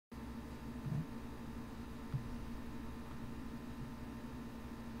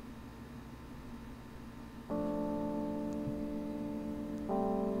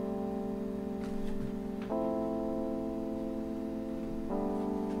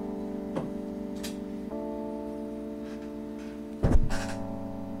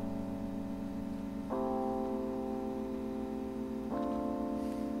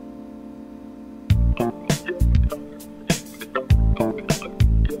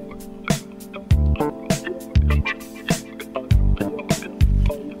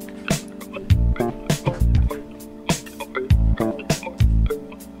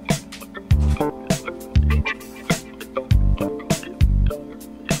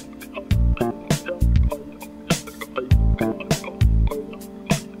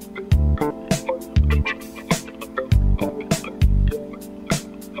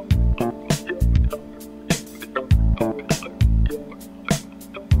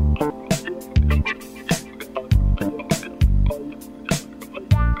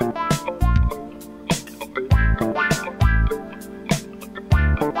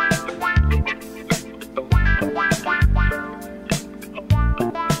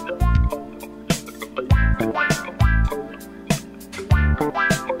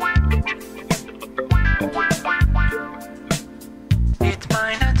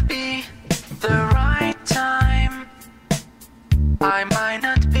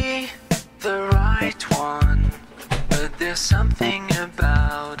there's something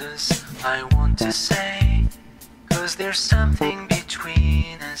about us I want to say, 'cause there's something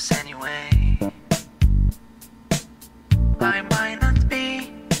between us anyway. I might not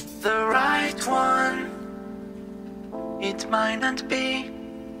be the right one, it might not be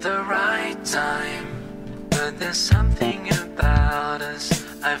the right time, but there's something about us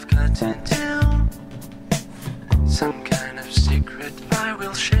I've got to do, some kind of secret I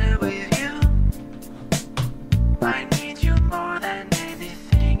will share with you. I need you more than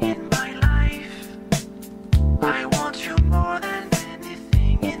anything in my life, I want you more than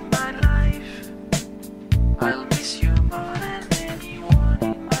anything in my life, I'll miss you more than anyone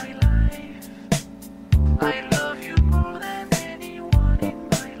in my life, I love you more than anyone in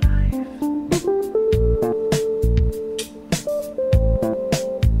my life.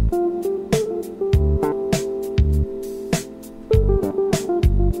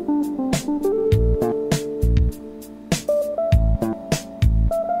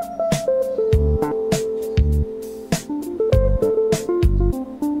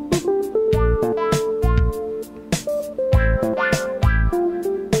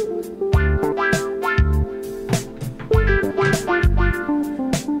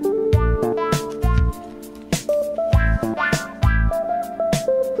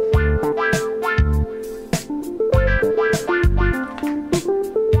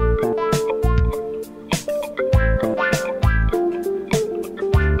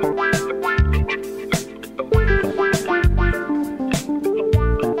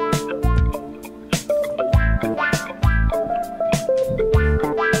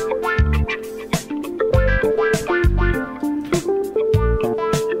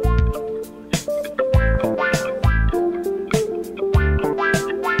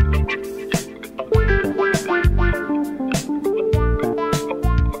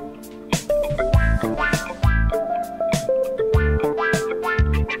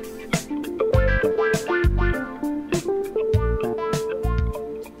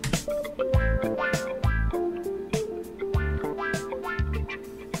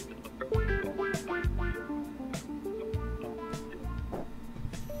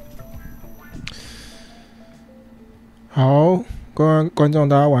好，各位观众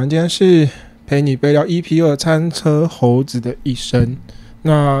大家晚安，今天是陪你备料 EP2 餐车猴子的一生。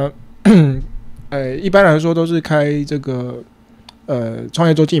那一般来说都是开这个创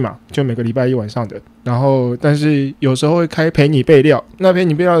业周记嘛，就每个礼拜一晚上的。然后但是有时候会开陪你备料，那陪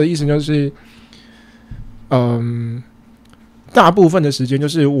你备料的意思就是大部分的时间就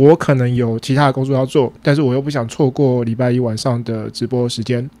是我可能有其他的工作要做，但是我又不想错过礼拜一晚上的直播时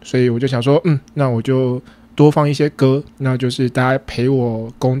间，所以我就想说那我就多放一些歌，那就是大家陪我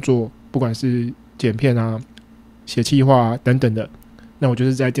工作，不管是剪片啊、写企划啊等等的，那我就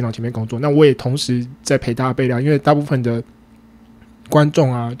是在电脑前面工作，那我也同时在陪大家备料，因为大部分的观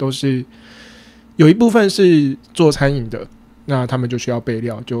众啊都是有一部分是做餐饮的，那他们就需要备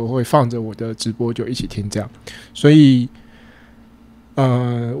料，就会放着我的直播就一起听这样，所以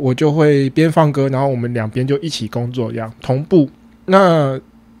我就会边放歌，然后我们两边就一起工作这样同步。那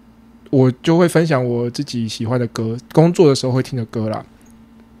我就会分享我自己喜欢的歌，工作的时候会听的歌啦。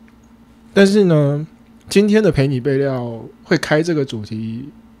但是呢，今天的陪你备料会开这个主题，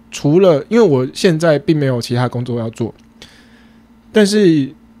除了因为我现在并没有其他工作要做，但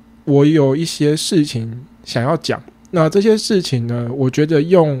是我有一些事情想要讲。那这些事情呢，我觉得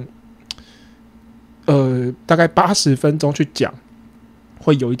用大概80分钟去讲，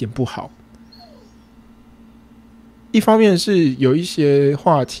会有一点不好。一方面是有一些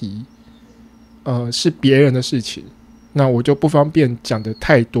话题是别人的事情，那我就不方便讲得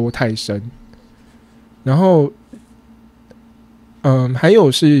太多太深。然后还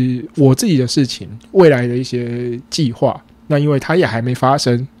有是我自己的事情，未来的一些计划，那因为它也还没发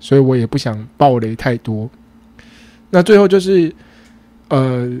生，所以我也不想爆雷太多。那最后就是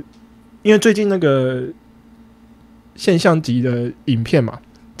因为最近那个现象级的影片嘛，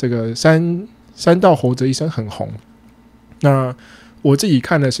这个三道猴子一生很红，那我自己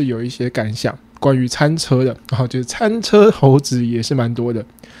看的是有一些感想，关于餐车的，然后就是餐车猴子也是蛮多的。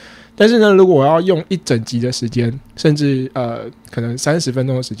但是呢，如果我要用一整集的时间，甚至可能30分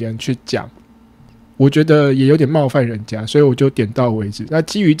钟的时间去讲，我觉得也有点冒犯人家，所以我就点到为止。那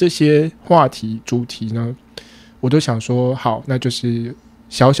基于这些话题主题呢，我就想说，好，那就是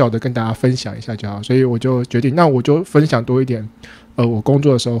小小的跟大家分享一下就好。所以我就决定，那我就分享多一点，我工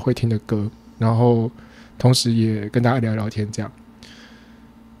作的时候会听的歌，然后同时也跟大家聊聊天这样。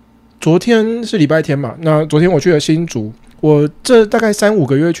昨天是礼拜天嘛，那昨天我去了新竹，我这大概3-5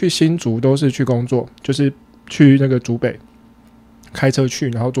个月去新竹都是去工作，就是去那个竹北开车去，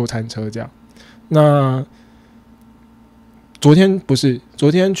然后坐餐车这样。那昨天不是，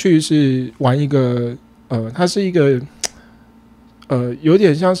昨天去是玩一个它是一个有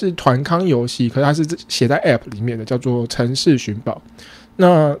点像是团康游戏，可是它是写在 App 里面的，叫做城市寻宝。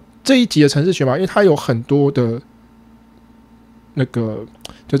那这一集的城市寻宝，因为它有很多的那个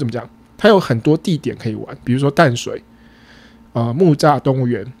就怎么讲，它有很多地点可以玩，比如说淡水、木栅动物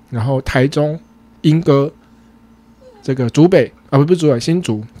园，然后台中、莺歌，这个竹北不是竹北，新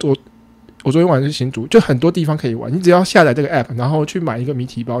竹。我昨天玩的是新竹，就很多地方可以玩。你只要下载这个 App， 然后去买一个谜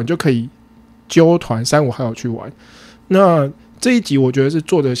题包，你就可以揪团3、5好友去玩。那这一集我觉得是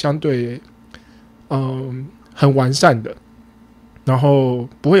做的相对很完善的，然后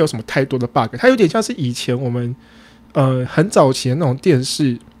不会有什么太多的 bug。它有点像是以前我们很早期的那种电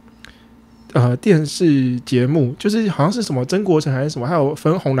视节目，就是好像是什么曾国城还是什么，还有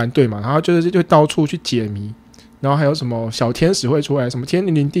分红蓝队嘛，然后就到处去解谜，然后还有什么小天使会出来，什么天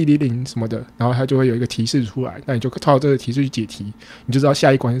00地00什么的，然后它就会有一个提示出来，那你就靠这个提示去解题，你就知道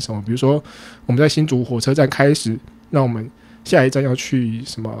下一关是什么。比如说我们在新竹火车站开始，那我们下一站要去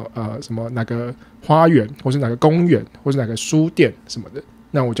什么哪个花园，或是哪个公园，或是哪个书店什么的，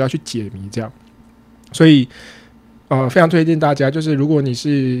那我就要去解谜这样。所以非常推荐大家，就是如果你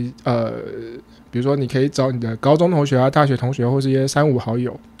是比如说你可以找你的高中同学啊、大学同学，或是一些3、5好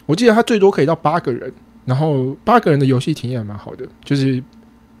友，我记得他最多可以到8个人，然后8个人的游戏体验也蛮好的，就是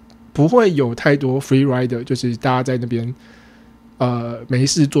不会有太多 free rider， 就是大家在那边没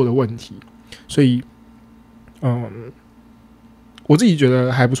事做的问题，所以我自己觉得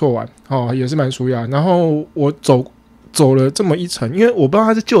还不错玩也是蛮舒压。然后我走了这么一程，因为我不知道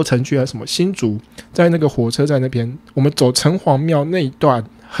它是旧城区还是什么，新竹在那个火车站那边，我们走城隍庙那一段，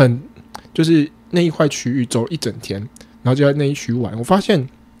就是那一块区域走一整天，然后就在那一区玩。我发现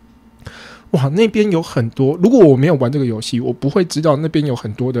哇，那边有很多，如果我没有玩这个游戏，我不会知道那边有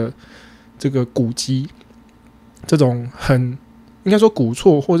很多的这个古迹，这种应该说古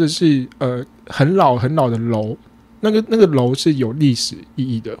厝，或者是很老很老的楼，那个楼是有历史意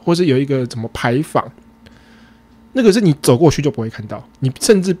义的，或是有一个什么牌坊，那个是你走过去就不会看到，你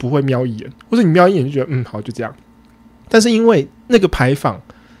甚至不会瞄一眼，或者你瞄一眼就觉得好就这样。但是因为那个牌坊，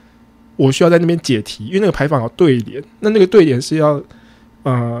我需要在那边解题，因为那个牌坊有对联，那个对联是要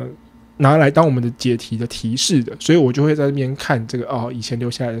拿来当我们的解题的提示的，所以我就会在那边看这个以前留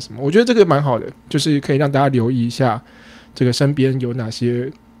下来的什么，我觉得这个蛮好的，就是可以让大家留意一下这个身边有哪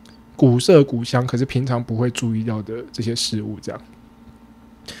些古色古香，可是平常不会注意到的这些事物。这样，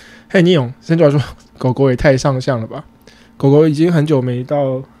嘿，尼勇，先说狗狗也太上相了吧？狗狗已经很久没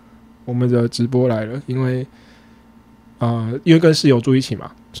到我们的直播来了，因为跟室友住一起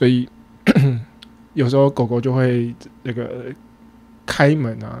嘛，所以有时候狗狗就会那个开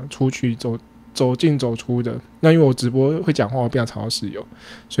门出去走进走出的。那因为我直播会讲话，我不想吵到室友，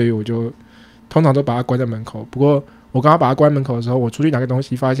所以我就通常都把它关在门口。不过我刚刚把它关门口的时候，我出去拿个东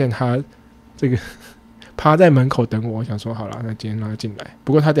西，发现它这个趴在门口等我，想说好了，那今天让它进来。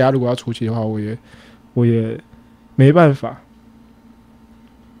不过它等一下如果要出去的话，我也没办法，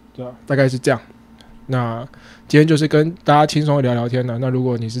对吧？大概是这样。那今天就是跟大家轻松的聊聊天了。那如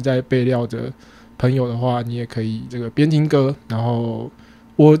果你是在备料的朋友的话，你也可以这个边听歌，然后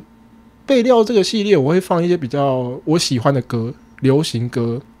我备料这个系列我会放一些比较我喜欢的歌，流行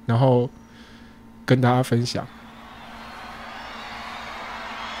歌，然后跟大家分享。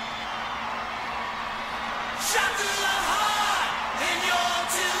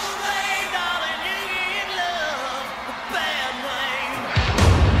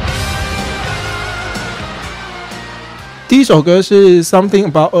第一首歌是 Something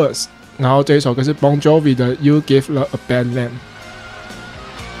About Us， 然后这一首歌是 Bon Jovi 的 You Give Love a Bad Name。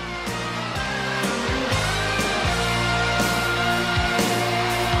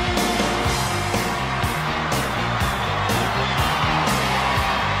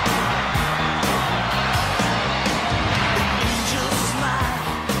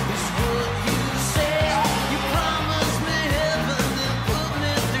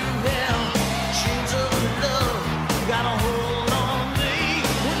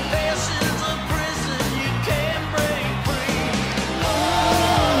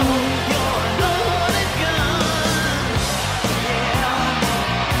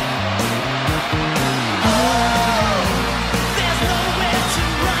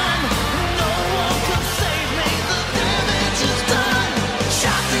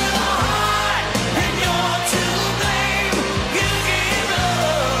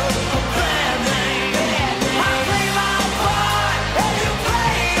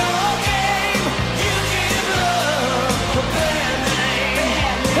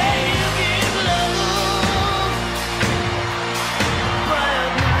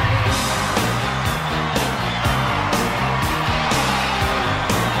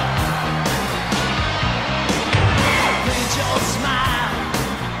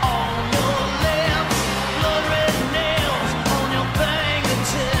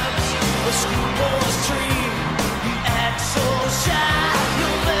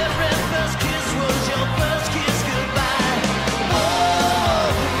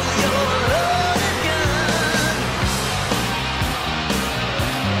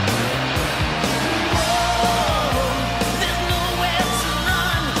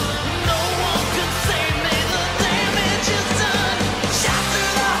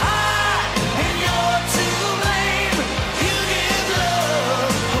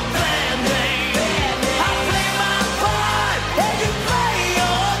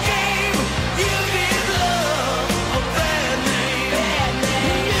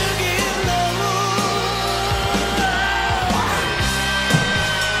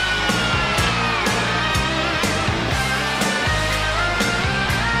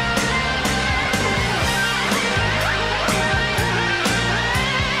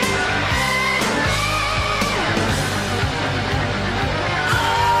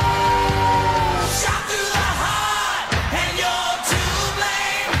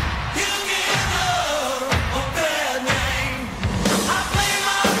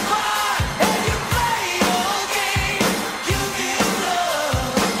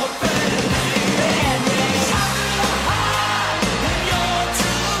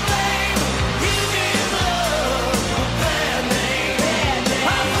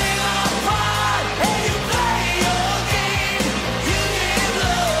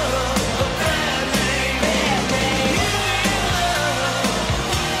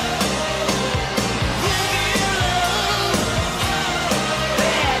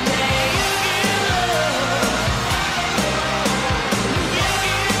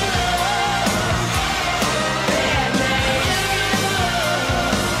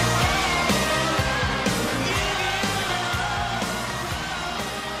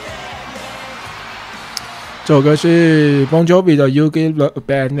这首歌是 Bon Jovi 的 You Give Love a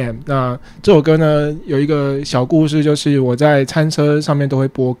Bad Name。 那这首歌呢有一个小故事，就是我在餐车上面都会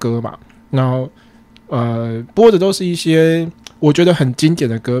播歌嘛，然后播的都是一些我觉得很经典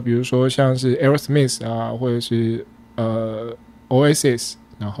的歌，比如说像是 Aerosmith 啊，或者是Oasis，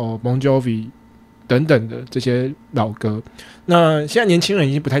 然后 Bon Jovi 等等的这些老歌。那现在年轻人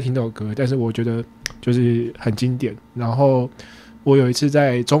已经不太听这首歌，但是我觉得就是很经典。然后我有一次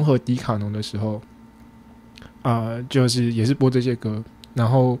在中和迪卡侬的时候就是也是播这些歌，然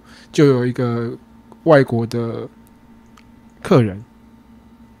后就有一个外国的客人，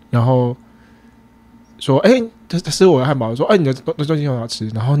然后说他吃我的汉堡，说你的东西很好吃，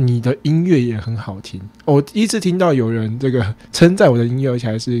然后你的音乐也很好听。我第一次听到有人这个称赞我的音乐，而且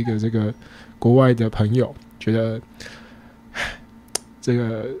还是一个这个国外的朋友，觉得这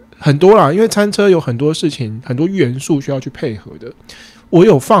个很多啦，因为餐车有很多事情很多元素需要去配合的。我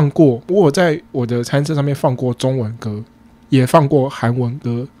有在我的餐车上面放过中文歌，也放过韩文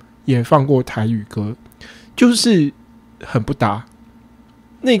歌，也放过台语歌，就是很不搭，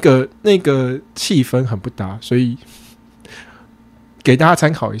那个气氛很不搭，所以给大家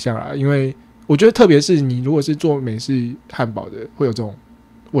参考一下啦。因为我觉得特别是你如果是做美式汉堡的会有这种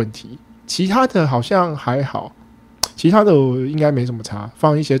问题，其他的好像还好，其他的我应该没什么差，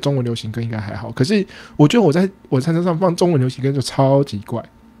放一些中文流行歌应该还好。可是我觉得我在我餐车上放中文流行歌就超级怪。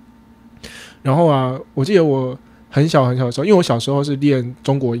然后我记得我很小的时候，因为我小时候是练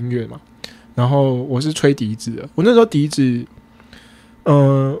中国音乐嘛，然后我是吹笛子的。我那时候笛子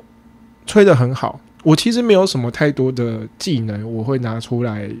吹得很好，我其实没有什么太多的技能我会拿出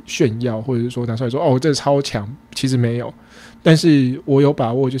来炫耀，或者是说拿出来说我这超强，其实没有。但是我有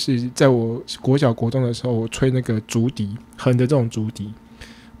把握，就是在我国小国中的时候，我吹那个竹笛，横的这种竹笛，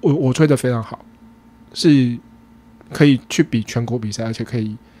我吹得非常好，是可以去比全国比赛，而且可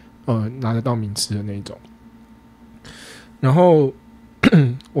以拿得到名次的那一种。然后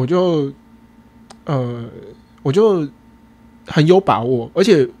我就很有把握，而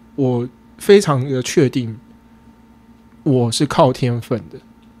且我非常的确定我是靠天分的，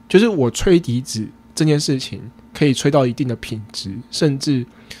就是我吹笛子这件事情可以吹到一定的品质，甚至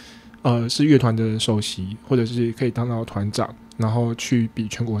是乐团的首席，或者是可以当到团长，然后去比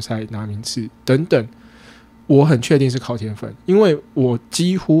全国赛拿名次等等。我很确定是靠天分，因为我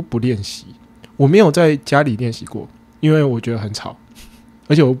几乎不练习，我没有在家里练习过，因为我觉得很吵，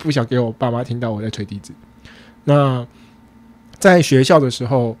而且我不想给我爸妈听到我在吹笛子。那在学校的时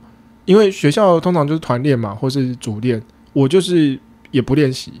候，因为学校通常就是团练嘛，或是组练，我就是也不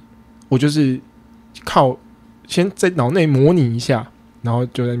练习，我就是靠先在脑内模拟一下，然后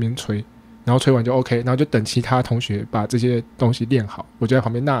就在那边吹，然后吹完就 OK， 然后就等其他同学把这些东西练好，我就在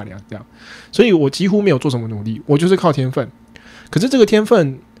旁边纳凉这样。所以我几乎没有做什么努力，我就是靠天分。可是这个天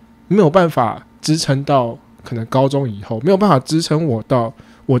分没有办法支撑到可能高中以后，没有办法支撑我到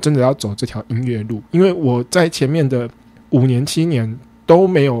我真的要走这条音乐路，因为我在前面的5年7年都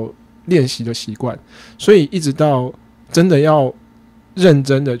没有练习的习惯，所以一直到真的要认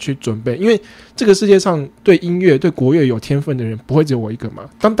真的去准备。因为这个世界上对音乐对国乐有天分的人不会只有我一个嘛，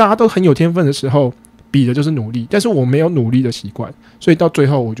当大家都很有天分的时候，比的就是努力，但是我没有努力的习惯，所以到最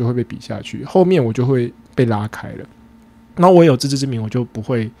后我就会被比下去，后面我就会被拉开了。那我有自知之明，我就不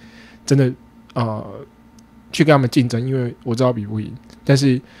会真的去跟他们竞争，因为我知道比不赢。但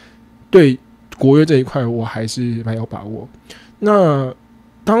是对国乐这一块我还是蛮有把握。那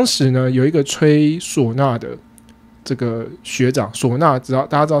当时呢有一个吹唢呐的这个学长，唢呐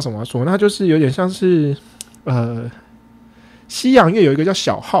大家知道什么？唢呐就是有点像是西洋乐有一个叫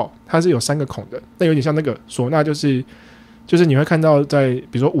小号，它是有3个孔的，但有点像那个唢呐，就是你会看到在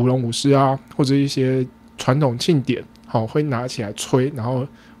比如说舞龙舞狮啊，或者一些传统庆典，会拿起来吹，然后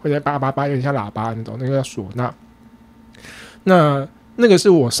会在叭叭叭，有点像喇叭那种，那个叫唢呐。那个是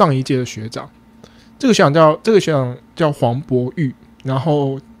我上一届的学长，这个学长叫黄博玉，然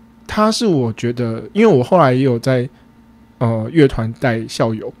后他是我觉得，因为我后来也有在乐团带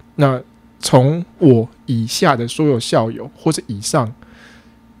校友，那从我以下的所有校友或是以上，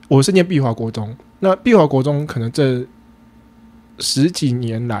我是念碧华国中，那碧华国中可能这10几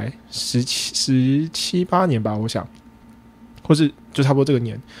年来17、18年吧，我想，或是就差不多这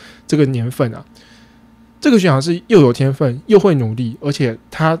个年份啊，这个学长是又有天分又会努力，而且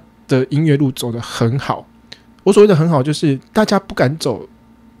他的音乐路走得很好。我所谓的很好，就是大家不敢走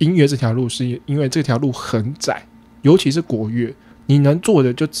音乐这条路，是因为这条路很窄，尤其是国乐，你能做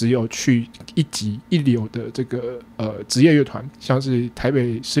的就只有去一级一流的这个职业乐团，像是台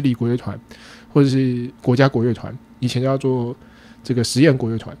北市立国乐团，或者是国家国乐团，以前叫做这个实验国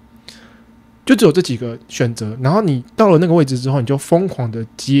乐团，就只有这几个选择。然后你到了那个位置之后，你就疯狂的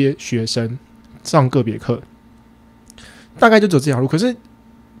接学生，上个别课，大概就走这条路。可是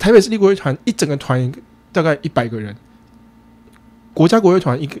台北市立国乐团一整个团大概100个人，国家国乐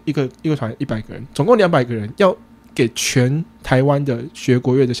团一个团100个人，总共200个人，要给全台湾的学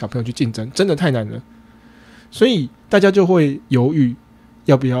国乐的小朋友去竞争，真的太难了。所以大家就会犹豫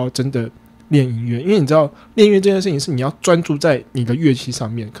要不要真的练音乐，因为你知道练音乐这件事情是你要专注在你的乐器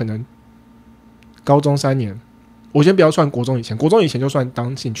上面。可能高中3年，我先不要算国中以前，国中以前就算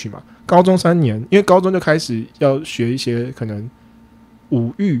当兴趣嘛。高中3年，因为高中就开始要学一些可能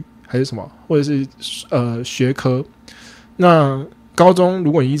舞育还是什么，或者是学科。那高中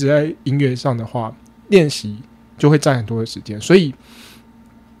如果你一直在音乐上的话，练习就会占很多的时间，所以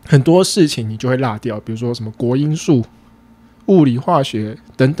很多事情你就会落掉，比如说什么国英数、物理、化学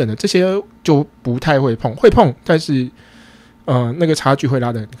等等的，这些就不太会碰，会碰，但是那个差距会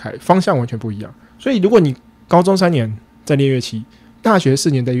拉得很开，方向完全不一样。所以如果你高中3年在练乐器，大学4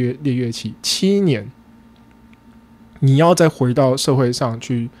年在练乐器，7年你要再回到社会上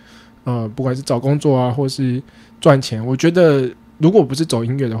去，不管是找工作啊，或是赚钱，我觉得如果不是走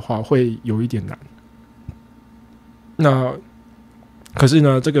音乐的话，会有一点难。那可是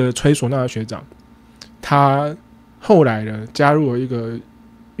呢，这个吹唢呐的学长，他后来呢加入了一个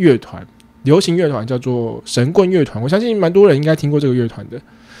乐团，流行乐团叫做神棍乐团。我相信蛮多人应该听过这个乐团的。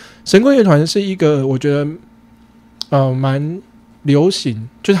神棍乐团是一个我觉得蛮流行，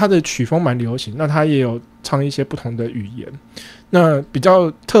就是它的曲风蛮流行，那他也有唱一些不同的语言。那比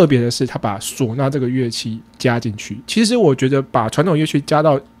较特别的是，他把唢呐这个乐器加进去。其实我觉得把传统乐器加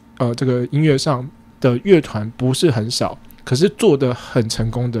到这个音乐上的乐团不是很少，可是做得很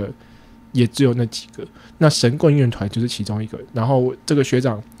成功的也只有那几个。那神棍乐团就是其中一个。然后这个学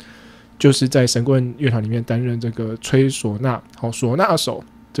长就是在神棍乐团里面担任这个吹唢呐、唢呐手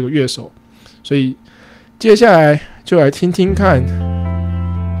这个乐手。所以接下来就来听听看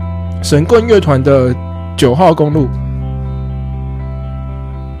神棍乐团的9号公路。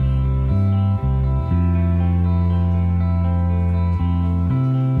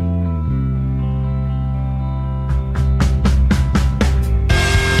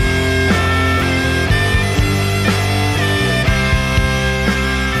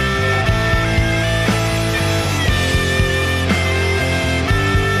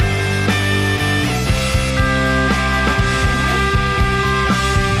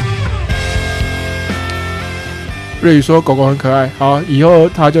瑞宇说狗狗很可爱，好，以后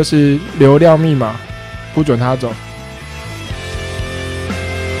它就是流量密码，不准它走。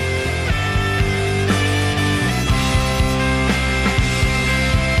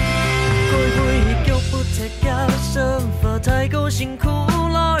太高辛苦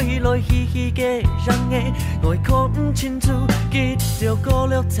來來去去嘅人嘅，我看唔清楚，結着過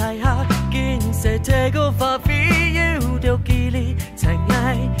了才下，見世這個發揮要着記憶才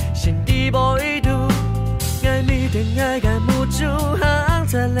愛，心底無意圖，愛你定愛該無助，行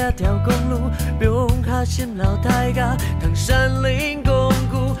在兩條公路，表下心老大家，同山林共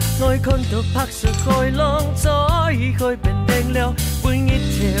舞，我看到拍攝開朗，再去變定了，換一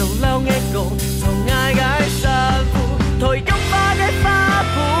條老嘅路，從愛該散步。台金花嘅花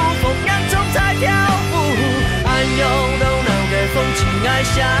圃，逢人中在跳舞，暗湧到鬧嘅風情愛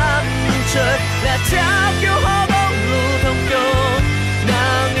相出，兩條橋好公路通過，讓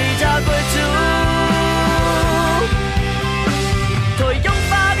你找歸處。台金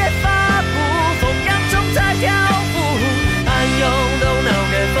花嘅花圃，逢人中在跳舞，暗湧到鬧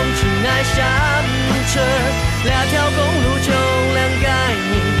嘅風情愛相出，兩條公路從兩概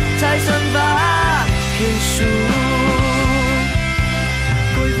念才算把結束。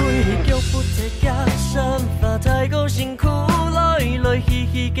腳步在腳上，發太高辛苦，來來去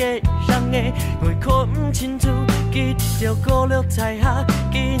去嘅人嘅，我看唔清楚，結着過了才下，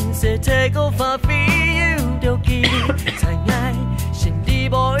見世這個發揮要着記憶才愛，心底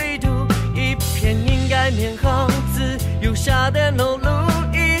無意圖，一片應該面紅自由下的路路，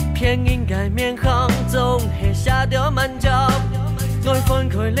一片應該面紅總係下掉滿腳，我分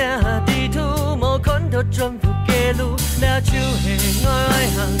開了地圖，冇看到全部嘅路，了就係愛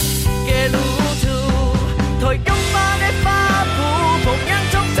行。嘅路途，台金花嘅花圃，逢人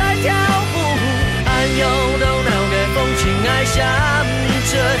中在跳舞，暗湧到鬧嘅風情愛相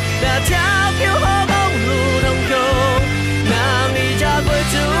出，兩條橋好公路通過，讓你找歸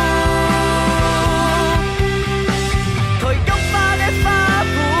處。台金花嘅花圃，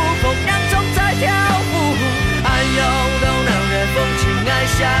逢人中在跳舞，暗湧到鬧嘅風情愛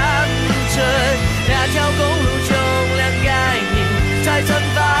相出，兩條公路從兩概念才算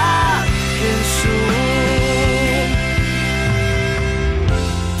把。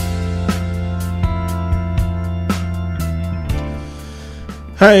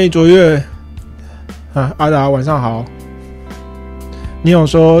嗨，卓越啊，阿达晚上好。你有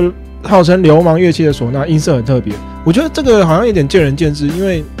说号称流氓乐器的唢呐音色很特别，我觉得这个好像有点见仁见智，因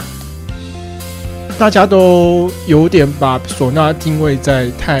为大家都有点把唢呐定位在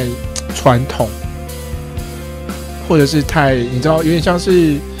太传统，或者是太你知道有点像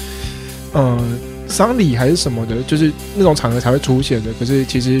是丧礼还是什么的，就是那种场合才会出现的。可是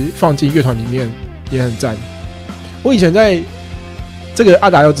其实放进乐团里面也很赞。我以前在这个阿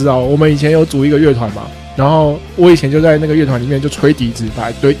达要知道，我们以前有组一个乐团嘛，然后我以前就在那个乐团里面就吹笛子，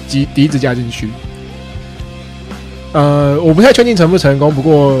把笛子加进去。我不太确定成不成功，不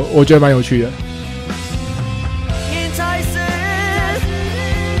过我觉得蛮有趣的。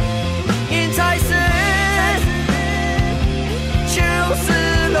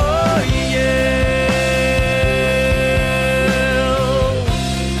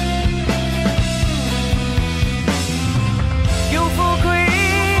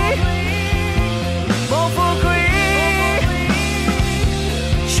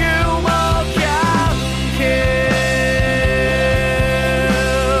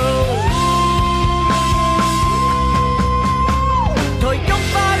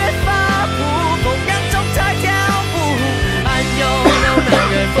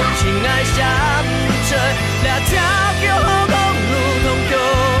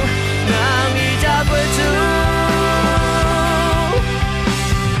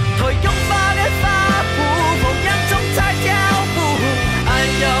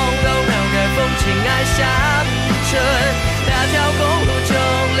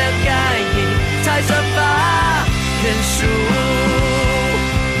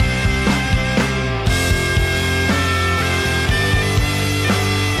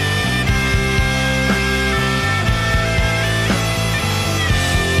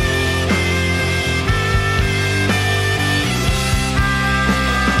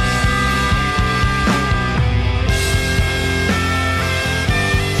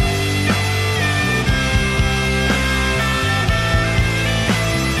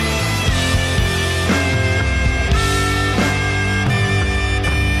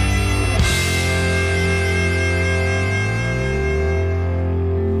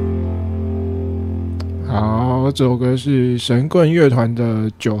这首歌是神棍乐团的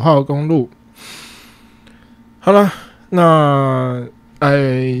9号公路。好了，那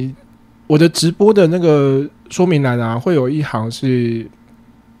我的直播的那个说明栏啊，会有一行是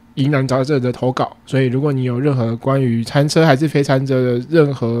疑难杂症的投稿，所以如果你有任何关于餐车还是非餐车的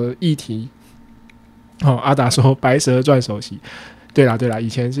任何议题，阿达说白蛇传首席，对啦，以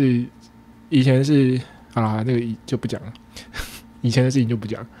前是啊，那个就不讲了，以前的事情就不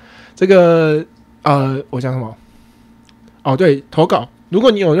讲。这个我讲什么？哦，对，投稿。如果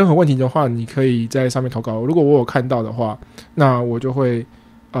你有任何问题的话，你可以在上面投稿。如果我有看到的话，那我就会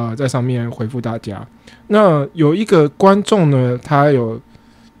在上面回复大家。那有一个观众呢，他有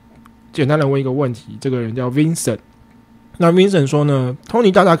简单的问一个问题，这个人叫 Vincent。那 Vincent 说呢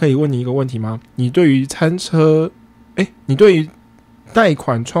 ，Tony 大大可以问你一个问题吗？你对于餐车，你对于贷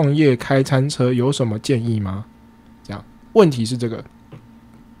款创业开餐车有什么建议吗？这样，问题是这个。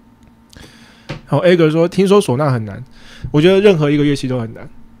好 ，A 哥说，听说唢呐很难，我觉得任何一个乐器都很难，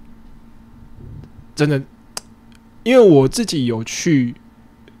真的，因为我自己有去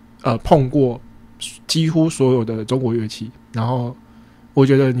碰过几乎所有的中国乐器，然后我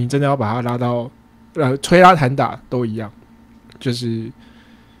觉得你真的要把它拉到吹拉弹打都一样，就是，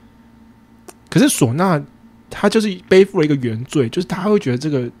可是唢呐它就是背负了一个原罪，就是大家会觉得这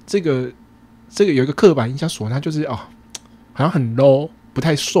个有一个刻板印象，唢呐就是好像很 low， 不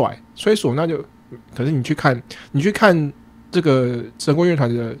太帅，所以唢呐就。可是你去看这个神棍乐团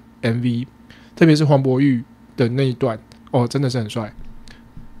的 MV， 特别是黄渤玉的那一段，真的是很帅，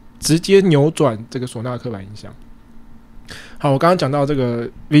直接扭转这个唢呐的刻板印象。好，我刚刚讲到这个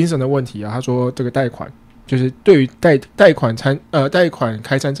Vincent 的问题啊，他说这个贷款就是对于贷款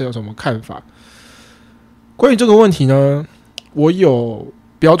开餐车有什么看法？关于这个问题呢，我有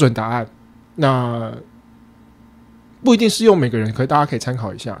标准答案，那不一定适用每个人，可是大家可以参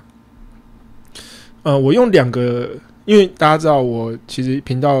考一下。我用2个，因为大家知道我其实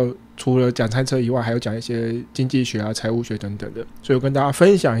频道除了讲餐车以外，还有讲一些经济学啊、财务学等等的，所以我跟大家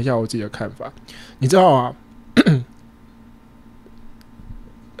分享一下我自己的看法。你知道啊，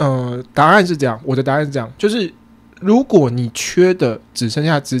答案是这样，我的答案是这样，就是如果你缺的只剩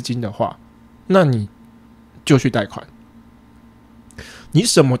下资金的话，那你就去贷款。你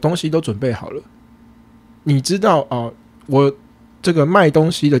什么东西都准备好了，你知道我这个卖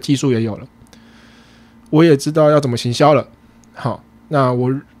东西的技术也有了。我也知道要怎么行销了，好，那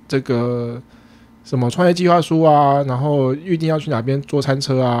我这个什么创业计划书啊，然后预定要去哪边做餐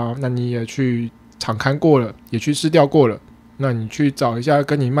车啊，那你也去场勘过了，也去试调过了，那你去找一下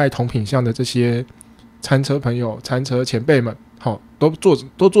跟你卖同品项的这些餐车朋友、餐车前辈们，都做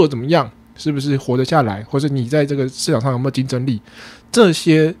得怎么样？是不是活得下来？或者你在这个市场上有没有竞争力？这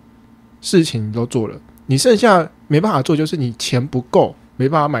些事情你都做了，你剩下没办法做，就是你钱不够，没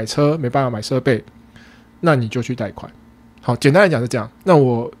办法买车，没办法买设备，那你就去贷款。好，简单来讲是这样。那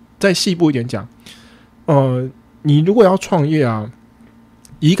我再细部一点讲，你如果要创业啊，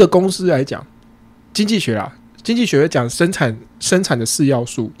以一个公司来讲，经济学会讲生产的4要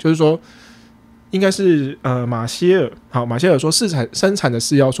素，就是说。应该是马歇尔说生产的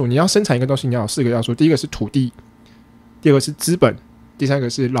4要素，你要生产一个东西，你要有4个要素。第一个是土地，第二个是资本，第三个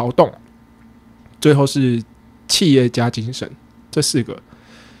是劳动，最后是企业家精神。这4个，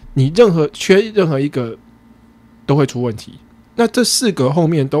你缺任何一个都会出问题。那这4个后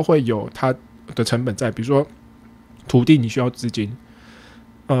面都会有它的成本在，比如说土地你需要资金，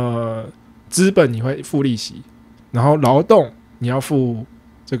资本你会付利息，然后劳动你要付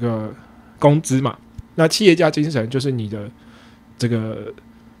这个工资嘛，那企业家精神就是你的这个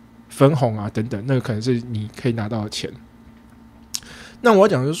分红啊等等，那个可能是你可以拿到的钱。那我要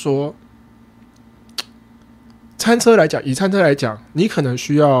讲的是说，以餐车来讲，你可能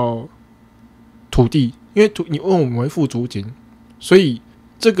需要土地，因为我们会付租金，所以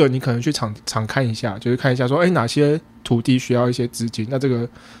这个你可能去场看一下，就是看一下说，哪些土地需要一些资金，那这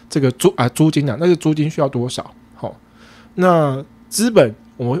个租金啊，那个租金需要多少？那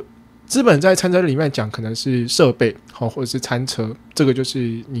资本在餐车里面讲可能是设备，或者是餐车，这个就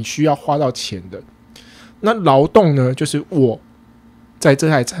是你需要花到钱的。那劳动呢，就是我在这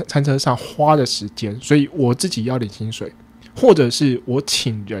台餐车上花的时间，所以我自己要领薪水，或者是我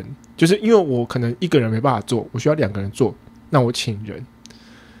请人，就是因为我可能一个人没办法做，我需要2个人做，那我请人。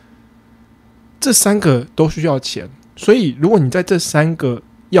这3个都需要钱，所以如果你在这3个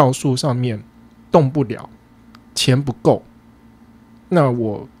要素上面动不了，钱不够，那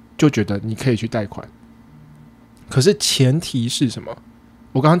我就觉得你可以去贷款。可是前提是什么？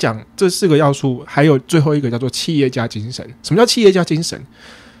我刚刚讲这4个要素，还有最后一个叫做企业家精神。什么叫企业家精神？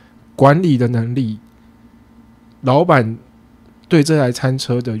管理的能力，老板对这台餐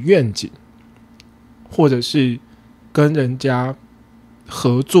车的愿景，或者是跟人家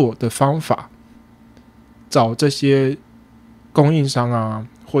合作的方法，找这些供应商啊，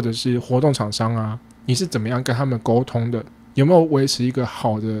或者是活动厂商啊，你是怎么样跟他们沟通的？有没有维持一个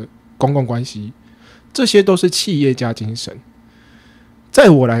好的公共关系？这些都是企业家精神。在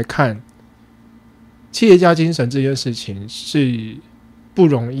我来看，企业家精神这件事情是不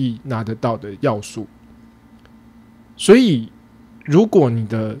容易拿得到的要素。所以，如果你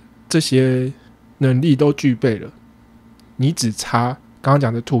的这些能力都具备了，你只差刚刚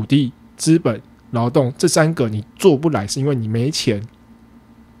讲的土地、资本、劳动这3个你做不来，是因为你没钱。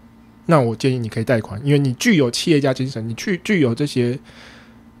那我建议你可以贷款，因为你具有企业家精神，你具有这些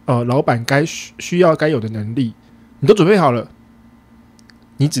老板需要该有的能力，你都准备好了，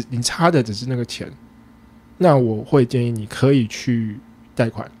你差的只是那个钱。那我会建议你可以去贷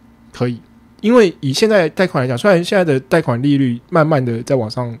款，可以，因为以现在贷款来讲，虽然现在的贷款利率慢慢的在往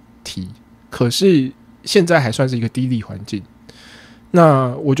上提，可是现在还算是一个低利环境。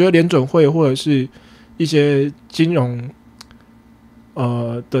那我觉得联准会或者是一些金融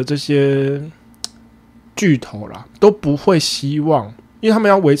的这些巨头啦，都不会希望，因为他们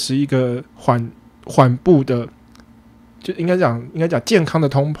要维持一个缓步的，就应该讲健康的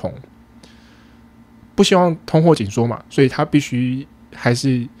通膨，不希望通货紧缩嘛，所以他必须还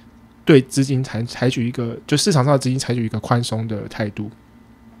是对资金采取一个，就市场上的资金采取一个宽松的态度。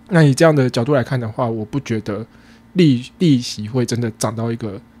那以这样的角度来看的话，我不觉得利息会真的涨到一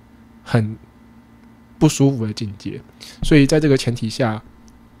个很不舒服的境界，所以在这个前提下，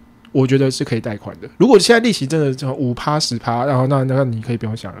我觉得是可以贷款的。如果现在利息真的 5%、10%， 然后那你可以不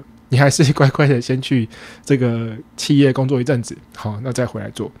用想了，你还是乖乖的先去这个企业工作一阵子，好，那再回来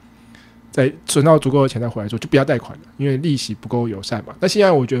做，再存到足够的钱再回来做，就不要贷款了，因为利息不够友善嘛。那现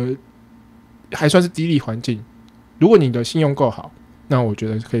在我觉得还算是低利环境，如果你的信用够好，那我觉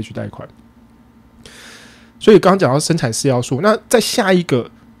得可以去贷款。所以刚刚讲到生产4要素，那在下一个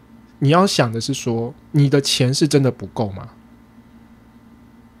你要想的是说，你的钱是真的不够吗？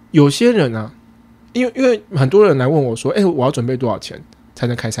有些人啊，因为很多人来问我说，我要准备多少钱才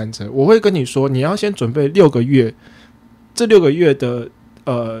能开餐车？我会跟你说，你要先准备6个月，这6个月的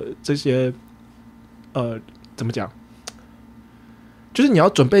这些怎么讲？就是你要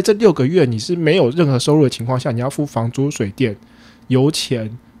准备这6个月，你是没有任何收入的情况下，你要付房租、水电、油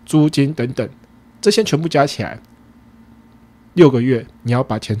钱、租金等等，这些全部加起来6个月，你要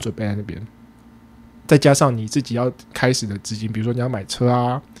把钱准备在那边，再加上你自己要开始的资金，比如说你要买车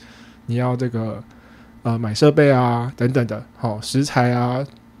啊，你要这个买设备啊等等的，食材啊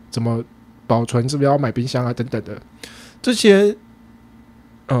怎么保存，是不是要买冰箱啊等等的，这些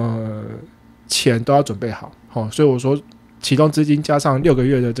钱都要准备好。所以我说启动资金加上6个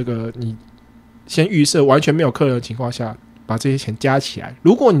月的这个你先预设完全没有客人的情况下，把这些钱加起来，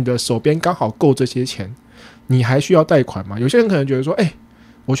如果你的手边刚好够这些钱，你还需要贷款吗？有些人可能觉得说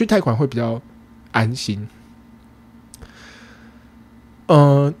我去贷款会比较安心。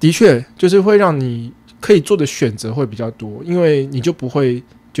的确就是会让你可以做的选择会比较多，因为你就不会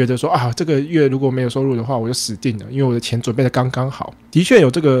觉得说这个月如果没有收入的话我就死定了，因为我的钱准备的刚刚好。的确有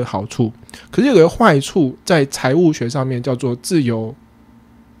这个好处，可是有个坏处在财务学上面叫做自由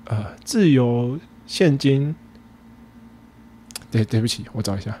现金，对不起，我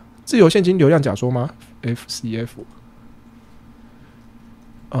找一下自由现金流量假说吗 FCF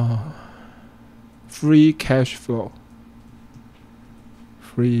Free Cash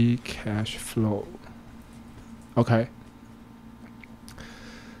Flow OK，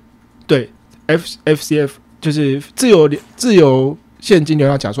 对 FCF 就是自由现金流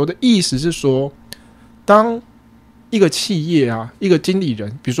量假说的意思是说，当一个企业啊，一个经理人，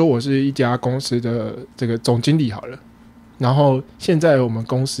比如说我是一家公司的这个总经理好了，然后现在我们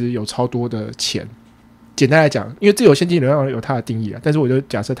公司有超多的钱，简单来讲，因为自由现金流量有它的定义啊，但是我就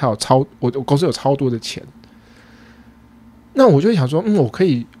假设它有我公司有超多的钱，那我就会想说，我可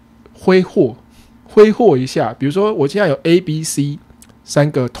以挥霍一下，比如说我现在有 A、B、C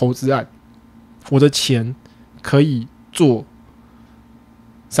 3个投资案，我的钱可以做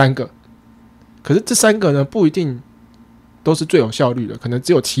3个，可是这3个呢不一定都是最有效率的，可能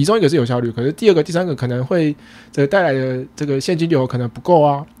只有其中一个是有效率，可是第2个、第3个可能会这个带来的这个现金流可能不够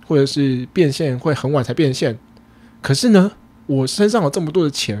啊，或者是变现会很晚才变现。可是呢，我身上有这么多的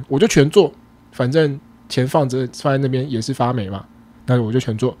钱，我就全做，反正钱放在那边也是发霉嘛，那我就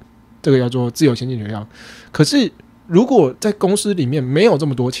全做。这个叫做自由现金流量。可是如果在公司里面没有这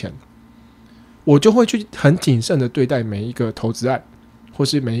么多钱，我就会去很谨慎的对待每一个投资案，或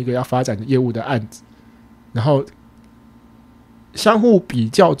是每一个要发展的业务的案子，然后相互比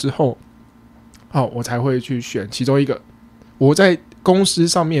较之后，我才会去选其中一个。我在公司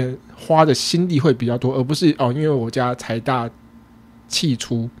上面花的心力会比较多，而不是因为我家财大气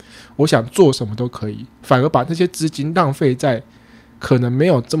粗，我想做什么都可以，反而把那些资金浪费在可能没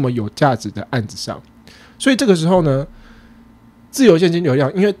有这么有价值的案子上。所以这个时候呢，自由现金流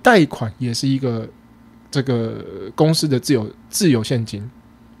量，因为贷款也是一个这个公司的自由现金，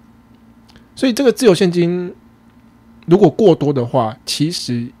所以这个自由现金如果过多的话，其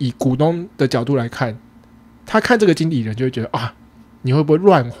实以股东的角度来看，他看这个经理人就会觉得你会不会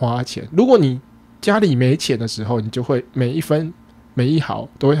乱花钱？如果你家里没钱的时候，你就会每一分每一毫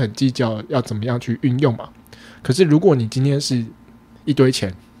都会很计较要怎么样去运用嘛。可是如果你今天是一堆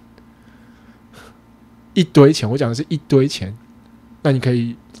钱，我讲的是一堆钱，那你可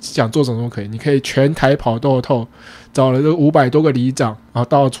以想做什么都可以，你可以全台跑透透，找了这500多个里长，然后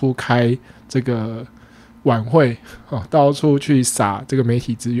到处开这个晚会，到处去撒这个媒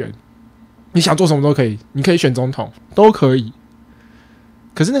体资源，你想做什么都可以，你可以选总统都可以。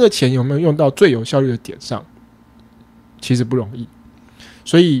可是那个钱有没有用到最有效率的点上，其实不容易。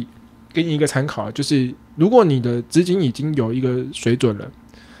所以给你一个参考，就是如果你的资金已经有一个水准了，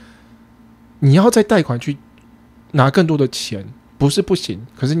你要再贷款去拿更多的钱不是不行，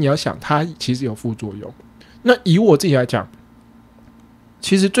可是你要想它其实有副作用。那以我自己来讲，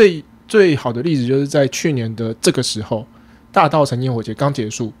其实最好的例子就是在去年的这个时候，大稻埕烟火节刚结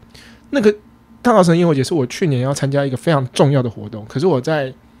束，那个大稻埕烟火节是我去年要参加一个非常重要的活动，可是我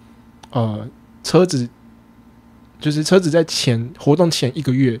在车子在活动前1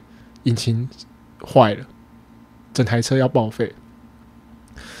个月引擎坏了，整台车要报废。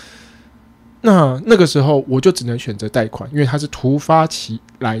那个时候我就只能选择贷款，因为它是突发起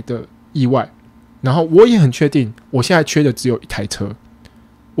来的意外。然后我也很确定，我现在缺的只有1台车，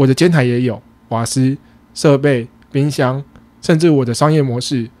我的监台也有，瓦斯、设备、冰箱，甚至我的商业模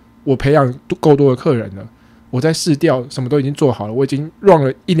式，我培养够多的客人了，我在市调什么都已经做好了，我已经 run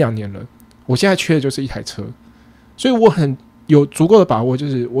了1-2年了。我现在缺的就是1台车，所以我很有足够的把握，就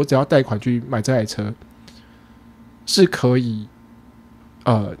是我只要贷款去买这台车，是可以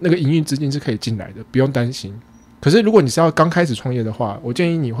那个营运资金是可以进来的，不用担心。可是如果你是要刚开始创业的话，我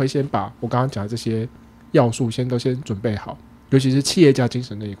建议你会先把我刚刚讲的这些要素都先准备好，尤其是企业家精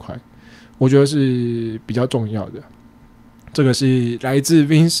神那一块，我觉得是比较重要的。这个是来自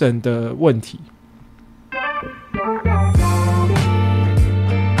Vincent 的问题。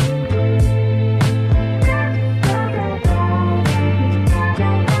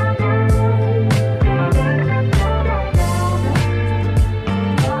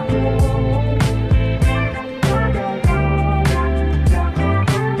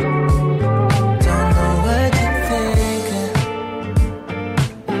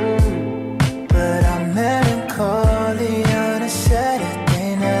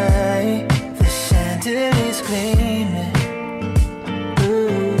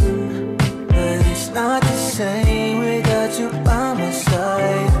insane without you by my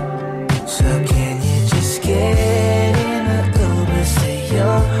side. So can you just get in a Uber, say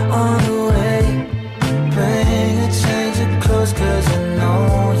you're on the way? Bring a change of clothes, cause I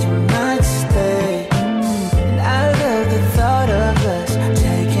know you might stay. And I love the thought of us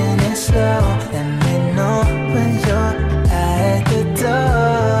taking it slow. Let me know when you're at the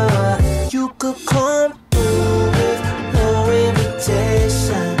door. You could come through with no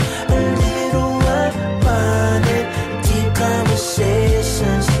invitation. A little wine, deep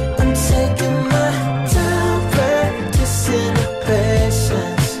conversations. I'm taking my time, practicing the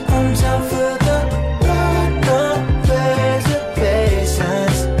patience. I'm down for the ride, no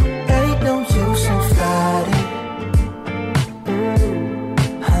reservations. Ain't no use in fighting.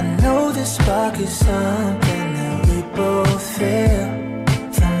 I know this spark is something that we both feel.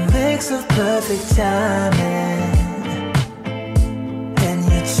 The mix of perfect timing. And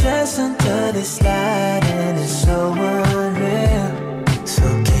your dress under this light, and it's so unreal. So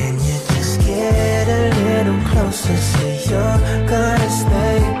can you just get a little closer? Say you're gonna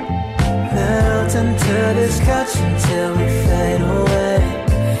stay. Melt into this couch until we fade away.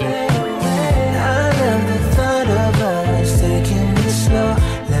 I love the thought of us taking it slow.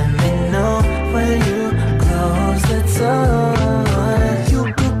 Let me know when you close the door. You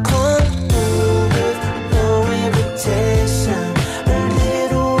could come through with no invitation. A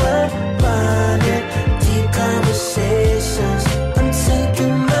little wine, deep conversations. I'm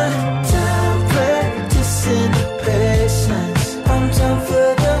taking my time, practicing the patience. I'm down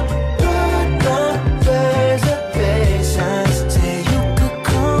for the ride, no reservations. Say you could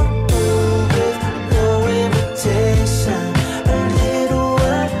come through with no invitation. A little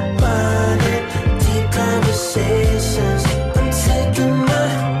wine, deep conversations. I'm taking my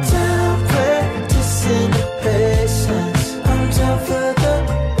time, practicing the patience. I'm down for the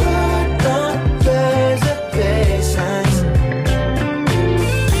ride, no reservations.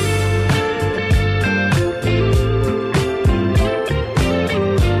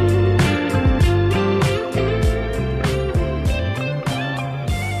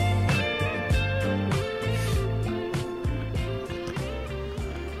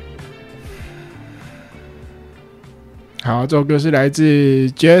好，这首歌是来自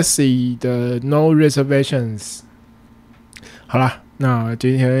Jessie 的 No Reservations。好啦，那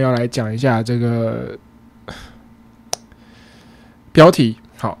今天要来讲一下这个标题，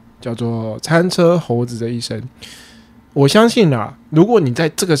好，叫做餐车猴子的一生。我相信啦，如果你在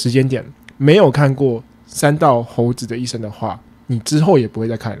这个时间点没有看过三道猴子的一生的话，你之后也不会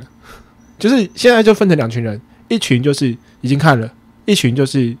再看了。就是现在就分成两群人，一群就是已经看了，一群就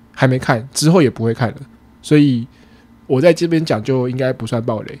是还没看，之后也不会看了。所以我在这边讲就应该不算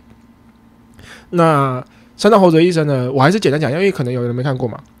暴雷。那三道猴子的一生呢，我还是简单讲，因为可能有人没看过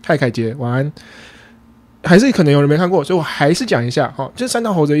嘛。嗨，凯杰，晚安。还是可能有人没看过，所以我还是讲一下。就是三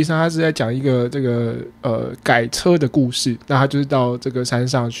道猴子的一生，他是在讲一个这个改车的故事。那他就是到这个山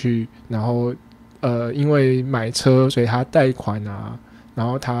上去，然后因为买车，所以他贷款啊，然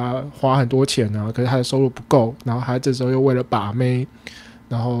后他花很多钱啊，可是他的收入不够，然后他这时候又为了把妹，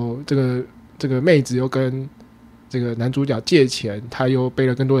然后这个妹子又跟这个男主角借钱，他又背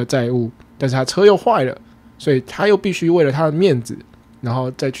了更多的债务，但是他车又坏了，所以他又必须为了他的面子，然后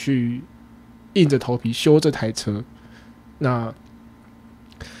再去硬着头皮修这台车。那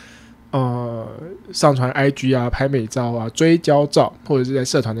上传 IG 啊，拍美照啊，追焦照，或者是在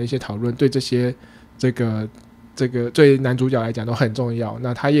社团的一些讨论，对这些这个对男主角来讲都很重要。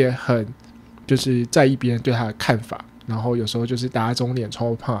那他也很就是在意别人对他的看法，然后有时候就是打肿脸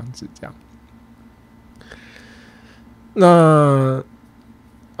充胖子这样。那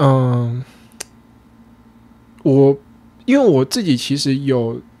因为我自己其实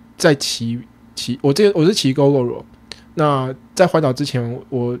有在骑，我是骑 GoGoRo。那在环岛之前，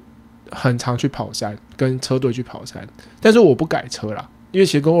我很常去跑山，跟车队去跑山，但是我不改车啦，因为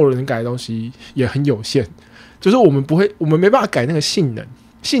其实 GoGoRo 能改的东西也很有限，就是我们没办法改那个性能。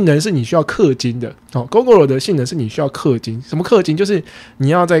性能是你需要氪金的，GoGoRo 的性能是你需要氪金。什么氪金？就是你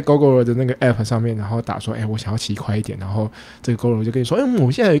要在 GoGoRo 的那个 App 上面，然后打说，我想要骑快一点，然后这个 GoGoRo 就跟你说，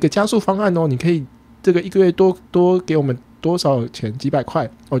我现在有一个加速方案哦，你可以这个一个月多给我们多少钱，几百块，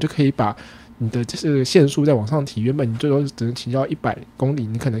我就可以把你的这个限速再往上提。原本你最多只能骑到100公里，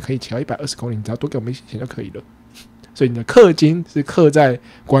你可能可以骑到120公里，你只要多给我们一些钱就可以了。所以你的氪金是氪在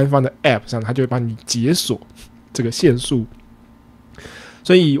官方的 App 上，它就会帮你解锁这个限速。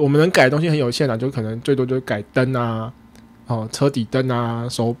所以我们能改的东西很有限就可能最多就是改灯啊，车底灯啊，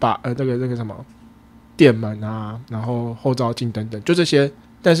手把那个什么电门啊，然后后照镜等等，就这些。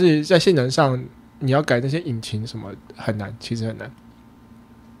但是在性能上，你要改那些引擎什么很难，其实很难。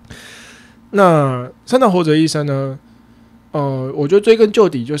那三岛猴子的一生呢？我觉得追根究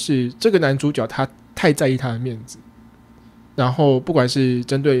底就是这个男主角他太在意他的面子，然后不管是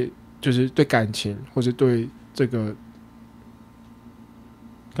针对就是对感情，或是对这个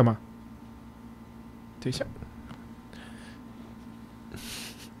干嘛？等一下，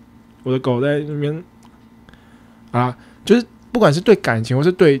我的狗在那边啊，就是不管是对感情，或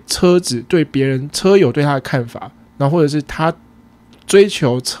是对车子、对别人车友对他的看法，然后或者是他追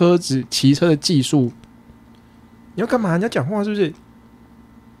求车子骑车的技术。你要干嘛？你要讲话是不是？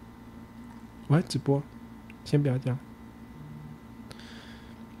我在直播，先不要这样。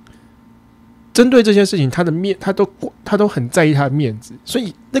针对这些事情，他都很在意他的面子，所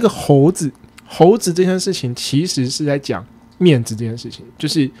以那个猴子这件事情，其实是在讲面子这件事情，就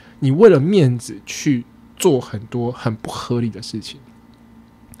是你为了面子去做很多很不合理的事情。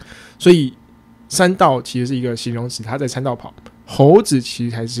所以山道其实是一个形容词，他在山道跑，猴子其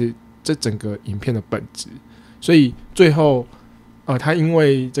实才是这整个影片的本质。所以最后，他因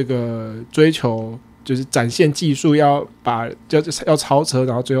为这个追求，就是展现技术要超车，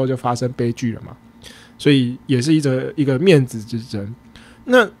然后最后就发生悲剧了嘛。所以也是一个面子之争。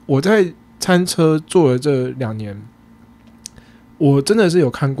那我在餐车做了这2年，我真的是有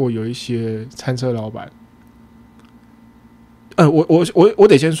看过有一些餐车老板，我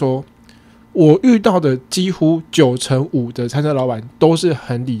得先说，我遇到的几乎95%的餐车老板都是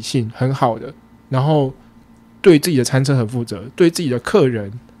很理性、很好的，然后对自己的餐车很负责，对自己的客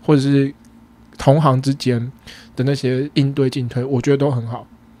人或者是同行之间的那些应对进退，我觉得都很好。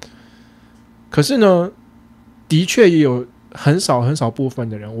可是呢，的确也有很少部分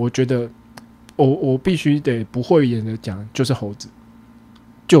的人，我觉得我必须得不讳言的讲，就是猴子，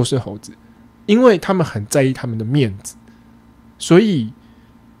因为他们很在意他们的面子，所以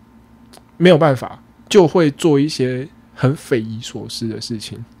没有办法，就会做一些很匪夷所思的事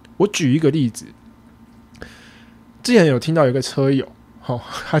情。我举一个例子。之前有听到有一个车友，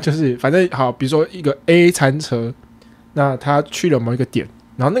他就是反正好，比如说一个 A 餐车，那他去了某一个点，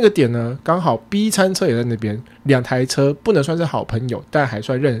然后那个点呢，刚好 B 餐车也在那边，2台车不能算是好朋友，但还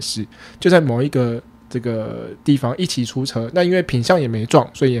算认识，就在某一个这个地方一起出车。那因为品相也没撞，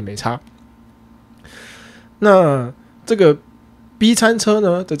所以也没差。那这个 B 餐车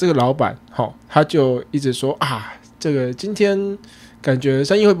呢的这个老板，他就一直说啊，这个今天感觉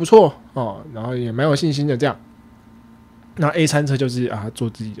生意会不错哦，然后也蛮有信心的这样。那 A 餐车就是做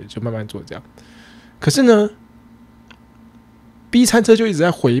自己的，就慢慢做这样。可是呢 ，B 餐车就一直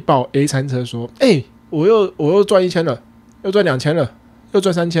在回报 A 餐车说：“我又赚1000了，又赚2000了，又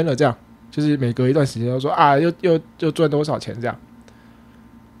赚3000了，这样就是每隔一段时间都说又赚多少钱这样。”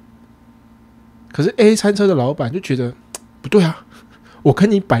可是 A 餐车的老板就觉得不对啊，我跟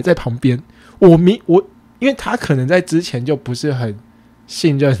你摆在旁边，因为他可能在之前就不是很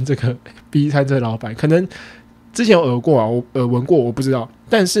信任这个 B 餐车老板，可能。之前有耳闻过，我不知道。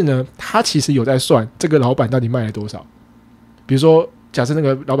但是呢，他其实有在算这个老板到底卖了多少。比如说，假设那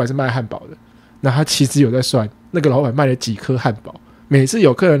个老板是卖汉堡的，那他其实有在算那个老板卖了几颗汉堡。每次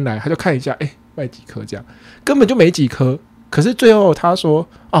有客人来，他就看一下，卖几颗这样，根本就没几颗。可是最后他说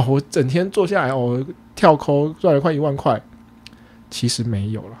我整天做下来，我跳扣赚了快1万块。其实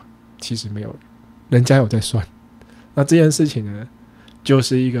没有了，人家有在算。那这件事情呢？就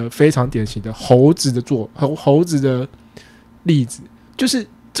是一个非常典型的猴子的例子，就是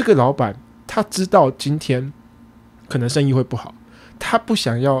这个老板他知道今天可能生意会不好，他不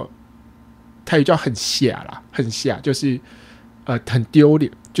想要，他也叫很下，就是很丢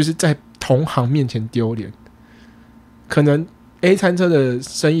脸，就是在同行面前丢脸。可能 A 餐车的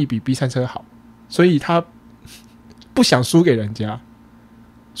生意比 B 餐车好，所以他不想输给人家，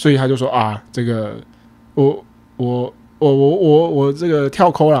所以他就说这个我这个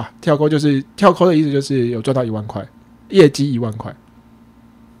跳扣啦，跳扣的意思就是有赚到1万块，业绩1万块，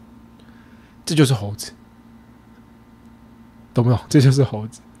这就是猴子，懂不懂？这就是猴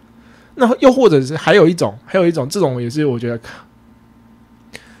子。那又或者是还有一种，这种也是我觉得，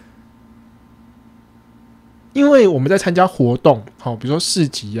因为我们在参加活动，比如说市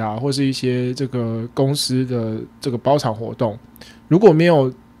集啊，或是一些这个公司的这个包场活动，如果没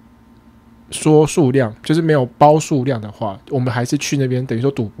有说数量，就是没有包数量的话，我们还是去那边等于说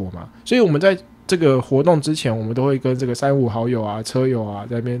赌博嘛。所以我们在这个活动之前，我们都会跟这个3-5好友啊、车友啊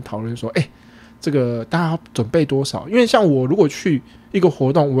在那边讨论说，这个大家要准备多少？因为像我如果去一个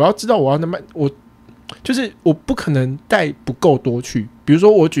活动，我要知道我我不可能带不够多去。比如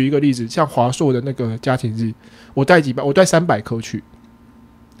说我举一个例子，像华硕的那个家庭日，我带300颗去，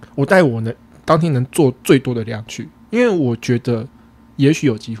我带我当天能做最多的量去，因为我觉得。也许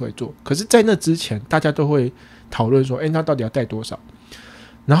有机会做，可是在那之前大家都会讨论说那到底要带多少。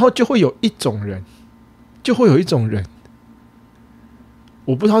然后就会有一种人，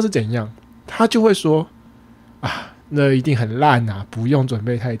我不知道是怎样，他就会说啊，那一定很烂啊，不用准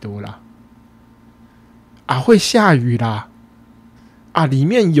备太多啦，啊，会下雨啦，啊，里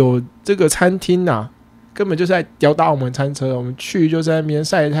面有这个餐厅啊，根本就是在吊打我们餐车，我们去就在那边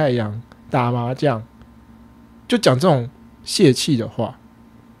晒太阳、打麻将，就讲这种泄气的话。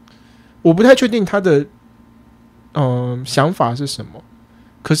我不太确定他的想法是什么，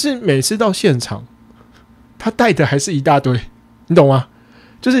可是每次到现场，他带的还是一大堆，你懂吗？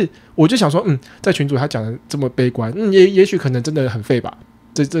就是我就想说，在群组他讲的这么悲观，也许可能真的很废吧，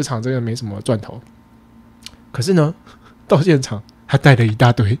这场真的没什么赚头。可是呢，到现场他带了一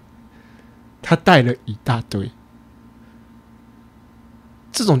大堆，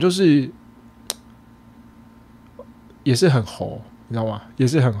这种就是也是很猴，你知道吗？也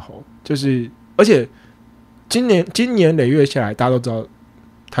是很猴，就是而且今年累月下来，大家都知道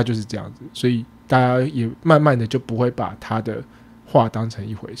他就是这样子，所以大家也慢慢的就不会把他的话当成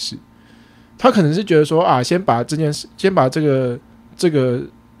一回事。他可能是觉得说啊，先把这件事，先把这个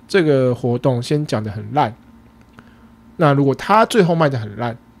活动先讲得很烂。那如果他最后卖得很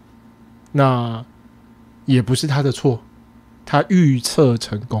烂，那也不是他的错，他预测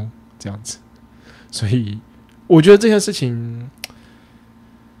成功这样子。所以我觉得这件事情，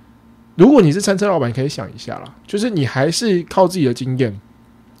如果你是餐车老板，你可以想一下啦，就是你还是靠自己的经验，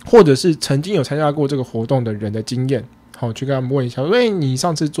或者是曾经有参加过这个活动的人的经验，好去跟他们问一下，说你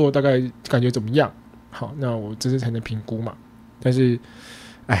上次做大概感觉怎么样？好，那我这次才能评估嘛。但是，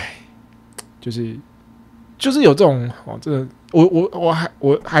就是有这种真的，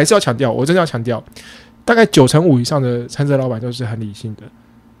我还是要强调，我真的要强调，大概95%以上的餐车老板都是很理性的，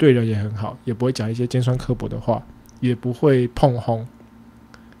对人也很好，也不会讲一些尖酸刻薄的话，也不会碰轰。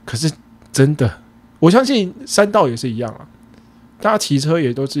可是真的，我相信山道也是一样啊，大家骑车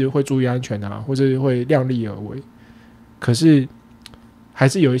也都是会注意安全啊，或者会量力而为。可是还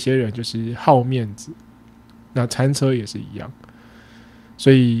是有一些人就是好面子，那餐车也是一样，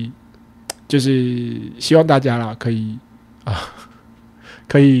所以就是希望大家啦，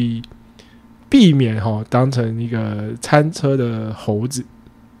可以避免当成一个餐车的猴子。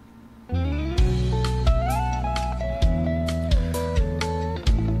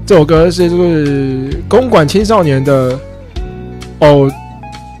这首歌是公馆青少年的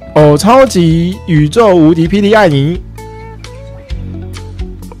超级宇宙无敌霹雳爱你。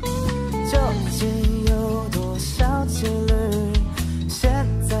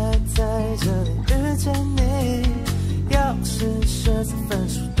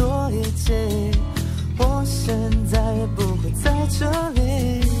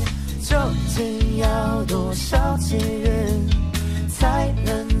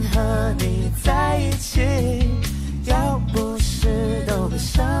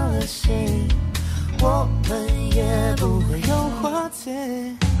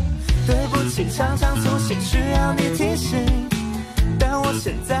对不起，常常粗心需要你提醒，但我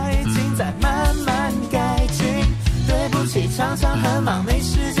现在已经在慢慢改进。对不起，常常很忙没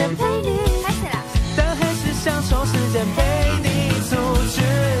时间陪你，但还是想抽时间陪你出去。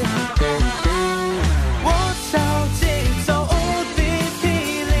我超级走无敌霹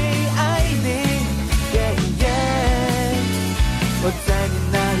雳爱你，我在你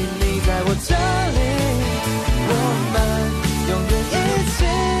那里，你在我这里，我们永远一起。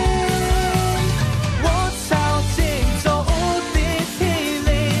我超级走无敌霹雳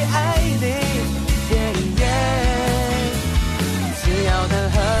爱你，只要能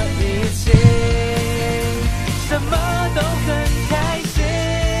和你一起，什么都很开心。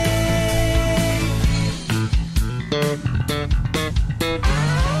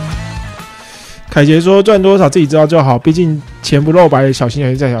凯杰说赚多少自己知道就好，毕竟钱不露白，小心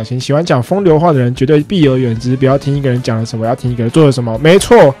还是再小心。喜欢讲风流话的人绝对避而远之，不要听一个人讲了什么，要听一个人做了什么。没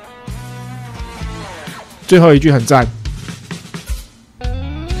错，最后一句很赞，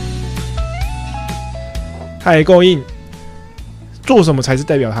他也够硬。做什么才是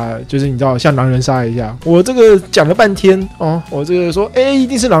代表他，就是你知道，像狼人杀一样。我这个讲了半天我这个说一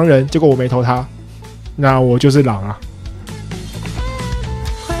定是狼人，结果我没投他，那我就是狼啊。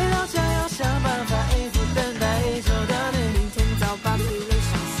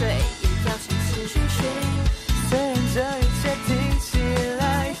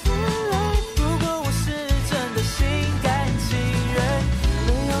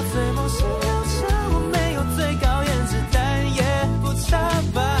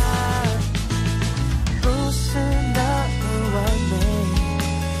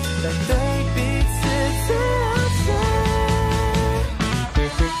对彼此最了解。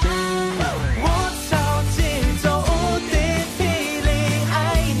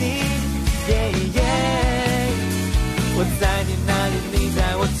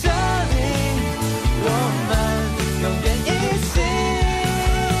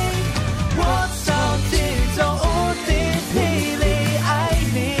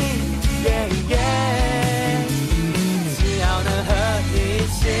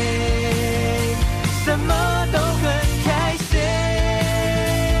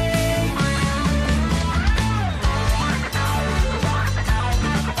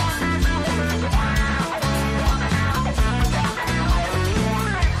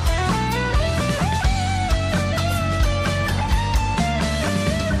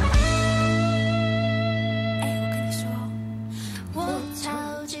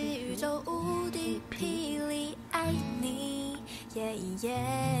我在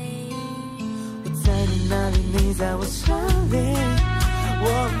你那里，你在我这里，我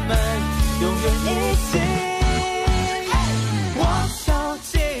们永远一起。我手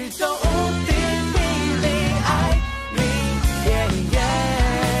机中无敌迷离爱你，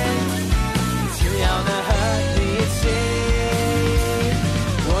只要能和你一起，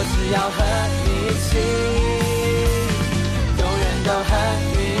我只要和你一起，永远都和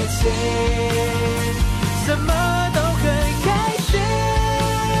你一起，什么都很开心。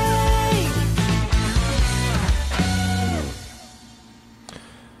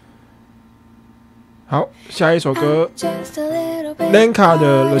好，下一首歌 Lenka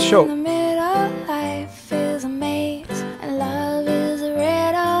的 The Show。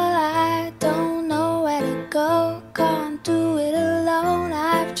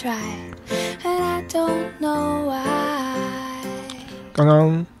刚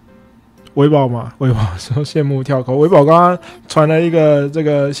刚维宝嘛，维宝说羡慕跳口，维宝刚刚传了一个这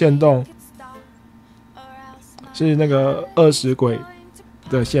个限动，是那个20鬼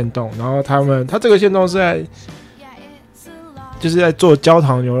的限动，然后他这个限动是在做焦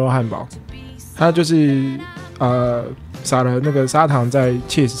糖牛肉汉堡，他就是撒了那个砂糖在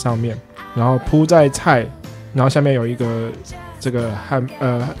cheese 上面，然后铺在菜，然后下面有一个这个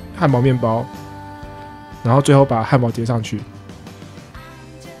汉堡面包，然后最后把汉堡叠上去。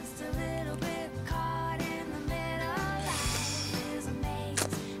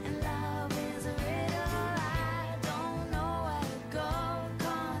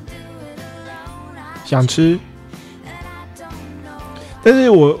想吃，但是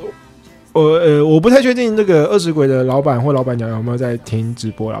我不太确定这个20鬼的老板或老板娘有没有在听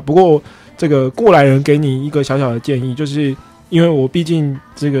直播啦。不过这个过来人给你一个小小的建议，就是因为我毕竟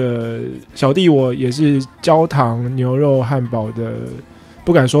这个小弟我也是焦糖牛肉汉堡的，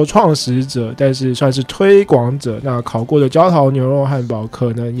不敢说创始者，但是算是推广者。那烤过的焦糖牛肉汉堡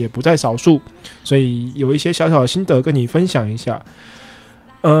可能也不在少数，所以有一些小小的心得跟你分享一下。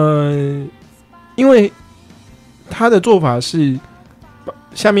因为他的做法是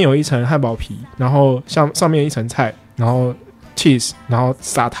下面有一层汉堡皮，然后上面一层菜，然后 cheese， 然后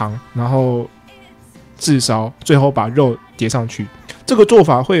撒糖，然后炙烧，最后把肉叠上去。这个做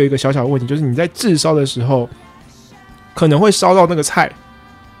法会有一个小小的问题，就是你在炙烧的时候可能会烧到那个菜，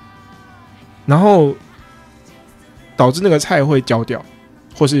然后导致那个菜会焦掉，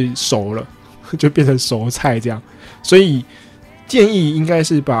或是熟了，就变成熟菜这样。所以建议应该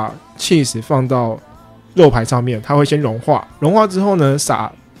是把 cheese 放到肉排上面，它会先融化，融化之后呢撒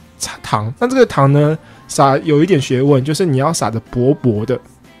糖。那这个糖呢撒有一点学问，就是你要撒的薄薄的，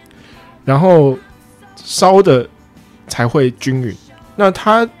然后烧的才会均匀。那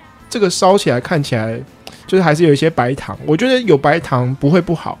它这个烧起来看起来就是还是有一些白糖，我觉得有白糖不会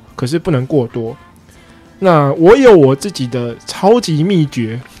不好，可是不能过多。那我有我自己的超级秘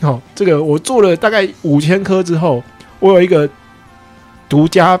诀这个我做了大概5000颗之后，我有一个独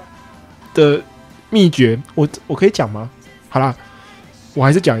家的秘诀，我可以讲吗？好啦，我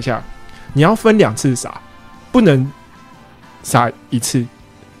还是讲一下，你要分2次撒，不能撒一次，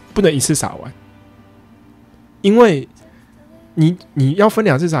不能一次撒完，因为你要分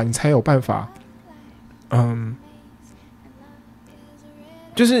2次撒，你才有办法，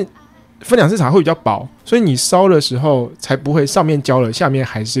就是分2次撒会比较薄，所以你烧的时候才不会上面焦了，下面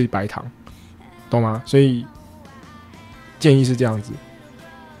还是白糖，懂吗？所以建议是这样子。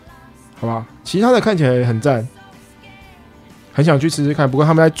好吧，其他的看起来很赞，很想去吃吃看。不过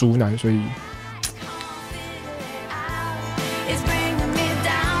他们在竹南，所以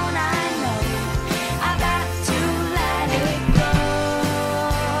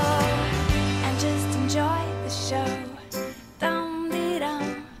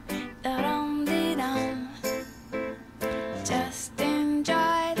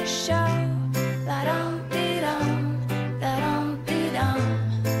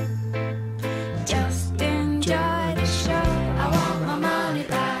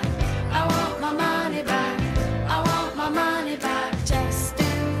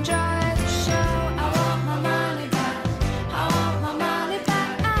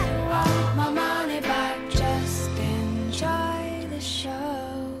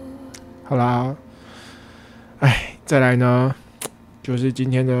好啦，再来呢，就是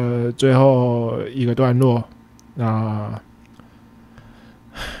今天的最后一个段落。那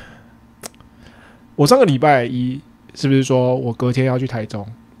我上个礼拜一是不是说我隔天要去台中，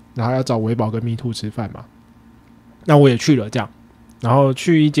然后要找维宝跟咪兔吃饭嘛？那我也去了，这样，然后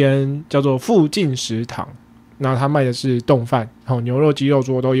去一间叫做附近食堂，那他卖的是冻饭，牛肉、鸡肉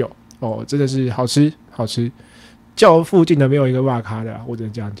桌都有哦，真的是好吃好吃，叫附近的没有一个哇咖的，我只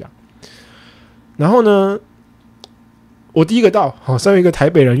能这样讲。然后呢，我第一个到，好，身为一个台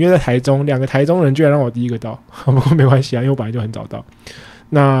北人约在台中，两个台中人居然让我第一个到，不过没关系啊，因为我本来就很早到。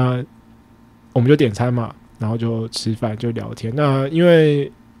那我们就点餐嘛，然后就吃饭就聊天。那因为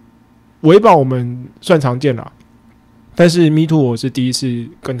维保我们算常见啦，但是 Me Too 我是第一次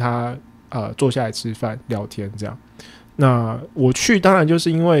跟他坐下来吃饭聊天这样。那我去当然就是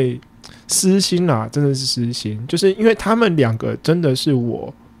因为私心啦，真的是私心，就是因为他们两个真的是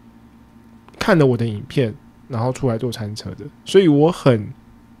我看了我的影片，然后出来做餐车的，所以我很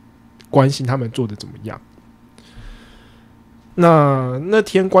关心他们做的怎么样。那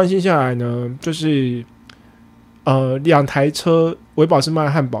天关心下来呢，就是两台车，维宝是卖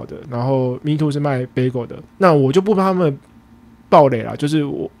汉堡的，然后 Me Too 是卖 bagel 的。那我就不帮他们爆雷啦，就是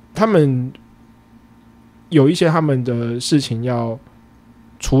他们有一些他们的事情要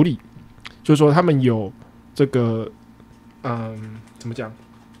处理，就是说他们有这个怎么讲？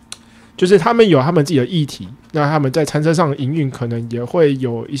就是他们有他们自己的议题，那他们在餐车上营运可能也会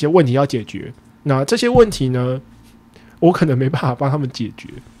有一些问题要解决。那这些问题呢，我可能没办法帮他们解决，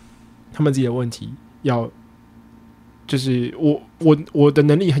他们自己的问题要，就是我的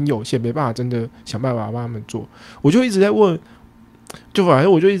能力很有限，没办法真的想办法帮他们做。我就一直在问，就反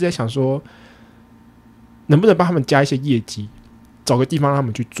正我就一直在想说，能不能帮他们加一些业绩，找个地方让他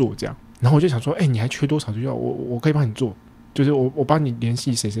们去做这样。然后我就想说，你还缺多少就要我可以帮你做。就是我帮你联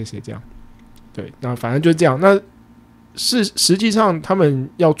系谁谁谁这样，对，那反正就是这样。那实际上他们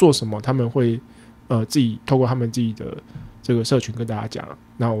要做什么，他们会自己透过他们自己的这个社群跟大家讲，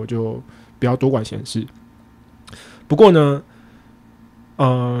那我就不要多管闲事。不过呢，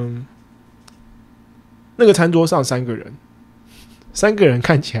那个餐桌上三个人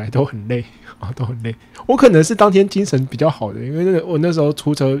看起来都很累啊，都很累。我可能是当天精神比较好的，因为我那时候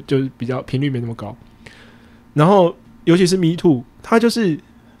出车就是比较频率没那么高，然后。尤其是 Me Too， 他就是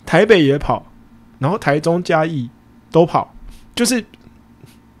台北也跑，然后台中嘉义都跑，就是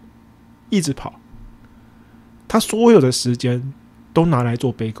一直跑。他所有的时间都拿来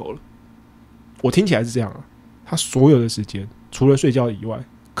做bagel了，我听起来是这样啊。他所有的时间除了睡觉以外，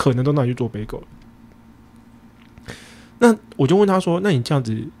可能都拿去做bagel了。那我就问他说：“那你这样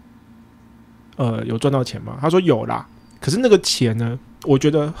子，有赚到钱吗？”他说：“有啦。”可是那个钱呢，我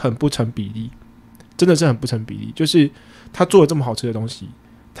觉得很不成比例。真的是很不成比例，就是他做了这么好吃的东西，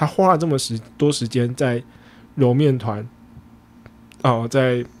他花了这么多时间在揉面团，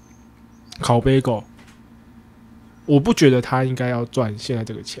在烤bagel，我不觉得他应该要赚现在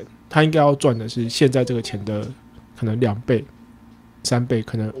这个钱，他应该要赚的是现在这个钱的可能2倍、3倍，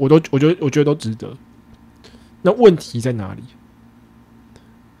可能我觉得都值得。那问题在哪里？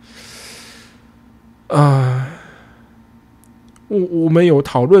我们有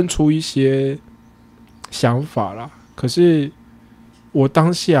讨论出一些想法啦，可是我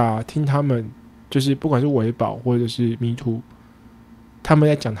当下听他们，就是不管是维保或者是 Me Too， 他们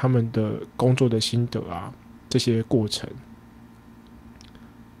在讲他们的工作的心得啊，这些过程，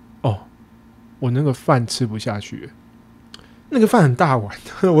我那个饭吃不下去，那个饭很大碗，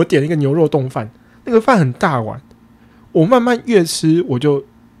我点了一个牛肉冻饭，那个饭很大碗，我慢慢越吃我就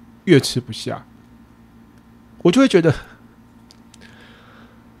越吃不下，我就会觉得。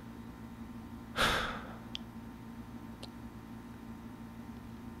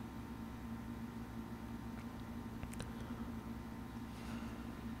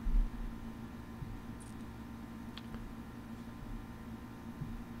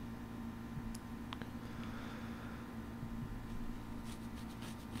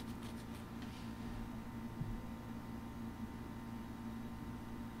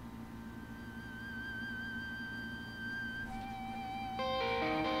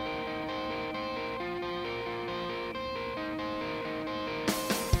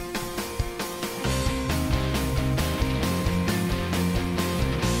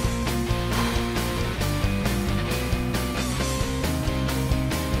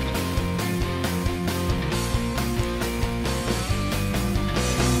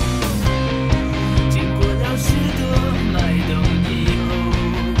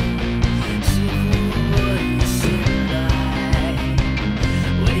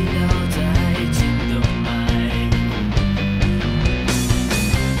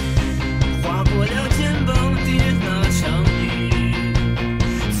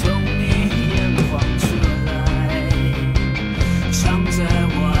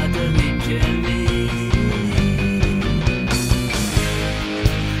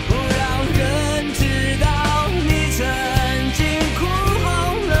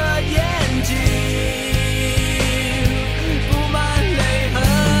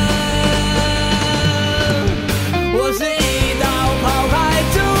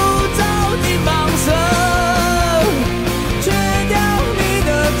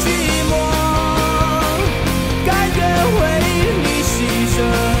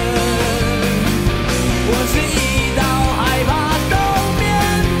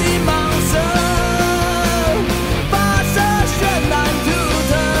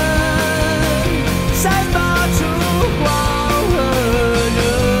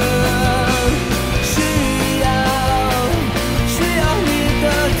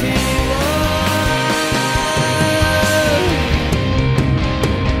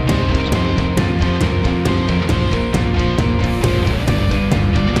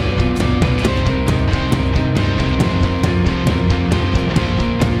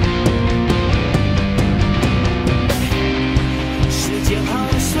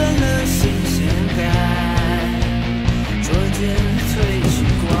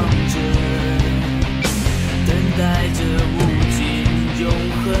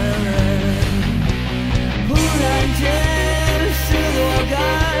忽然间，失落感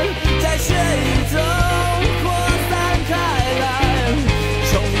在血液中扩散开来，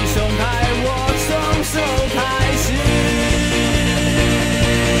从你松开我，从手开始。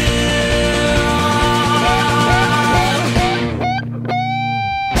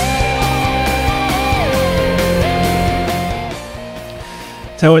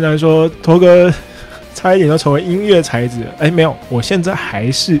蔡文南说：“驼哥差一点就成为音乐才子了。”没有，我现在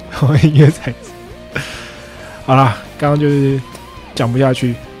还是音乐才子。好啦，刚刚就是讲不下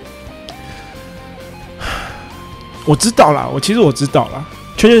去。我知道啦，其实我知道啦。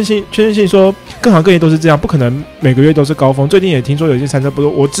圈圈信说，各行各业都是这样，不可能每个月都是高峰。最近也听说有些餐车不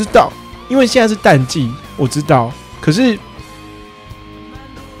多，我知道，因为现在是淡季，我知道。可是。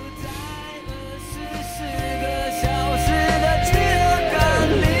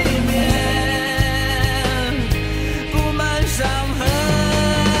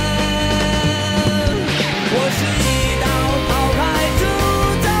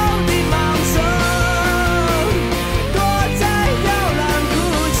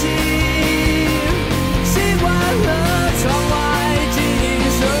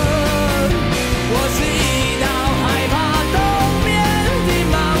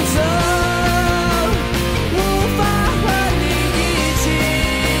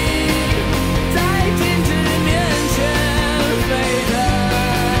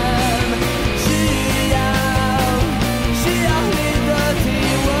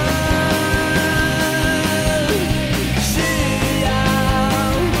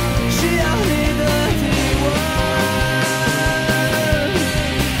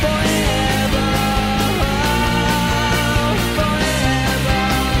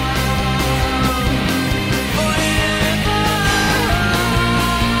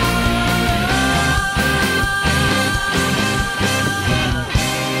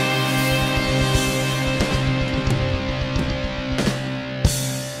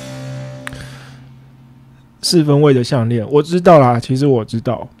4分位的项链，我知道啦，其实我知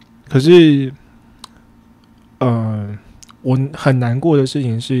道，可是，我很难过的事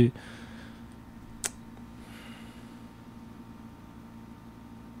情是，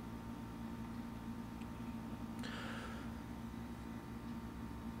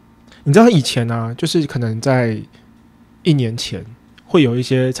你知道以前啊，就是可能在1年前，会有一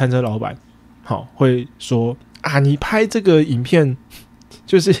些餐车老板，会说啊，你拍这个影片，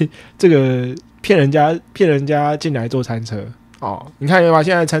就是这个。骗人家进来做餐车哦！你看吧，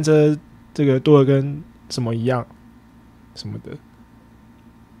现在餐车这个多的跟什么一样，什么的，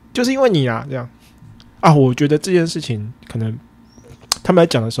就是因为你啊，这样啊，我觉得这件事情可能他们在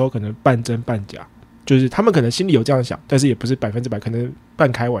讲的时候，可能半真半假，就是他们可能心里有这样想，但是也不是100%，可能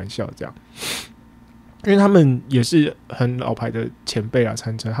半开玩笑这样，因为他们也是很老牌的前辈啊，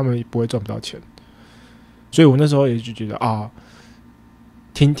餐车他们也不会赚不到钱，所以我那时候也就觉得啊，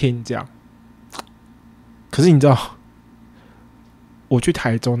听听这样。可是你知道，我去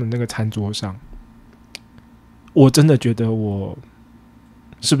台中的那个餐桌上，我真的觉得我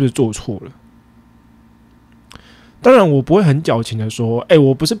是不是做错了？当然，我不会很矫情的说，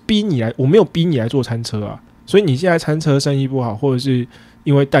我不是逼你来，我没有逼你来做餐车啊。所以你现在餐车生意不好，或者是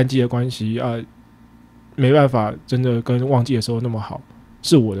因为淡季的关系啊，没办法，真的跟旺季的时候那么好，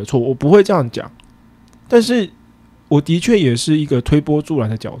是我的错，我不会这样讲。但是我的确也是一个推波助澜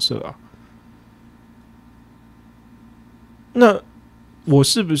的角色啊。那我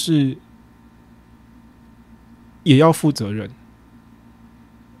是不是也要负责任？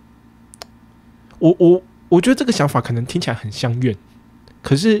我觉得这个想法可能听起来很相怨，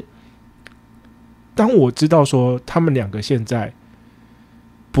可是当我知道说他们两个现在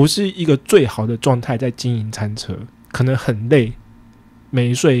不是一个最好的状态在经营餐车，可能很累，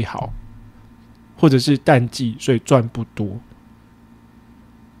没睡好，或者是淡季所以赚不多，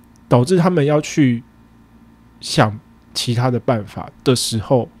导致他们要去想其他的办法的时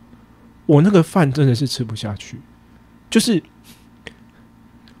候，我那个饭真的是吃不下去。就是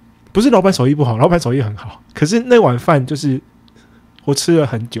不是老板手艺不好，老板手艺很好，可是那碗饭就是我吃了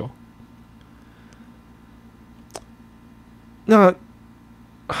很久。那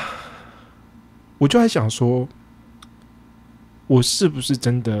我就在想说，我是不是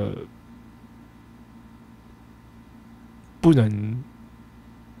真的不能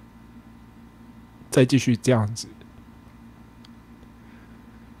再继续这样子？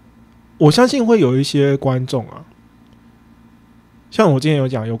我相信会有一些观众啊，像我之前有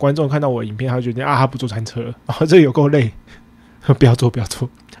讲，有观众看到我的影片，他就觉得啊，他不做餐车了，这个有够累，不要做，不要做。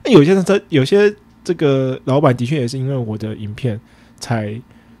有些这个老板的确也是因为我的影片才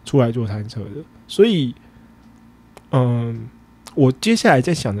出来做餐车的，所以，我接下来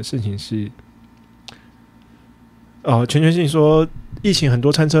在想的事情是，全信说疫情很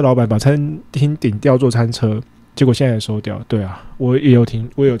多餐车老板把餐厅顶掉做餐车，结果现在也收掉。对啊，我也有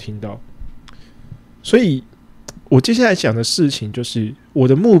听到。所以我接下来想的事情就是，我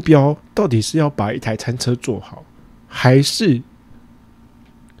的目标到底是要把一台餐车做好，还是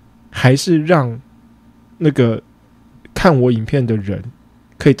让那个看我影片的人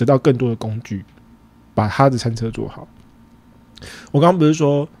可以得到更多的工具，把他的餐车做好。我刚刚不是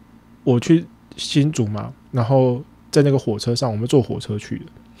说我去新竹嘛，然后在那个火车上，我们坐火车去的，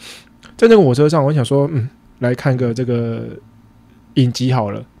在那个火车上，我想说，来看个这个影集好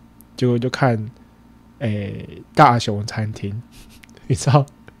了，结果就看，大熊餐厅。你知道，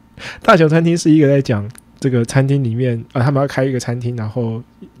大熊餐厅是一个在讲这个餐厅里面他们要开一个餐厅，然后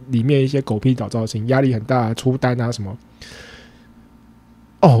里面一些狗屁倒灶的事情，压力很大，出单啊什么。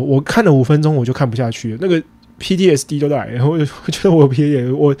我看了5分钟我就看不下去了，那个 PTSD 都来了，我觉得我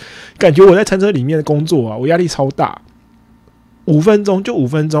PTSD， 我感觉我在餐车里面的工作啊，我压力超大。5分钟，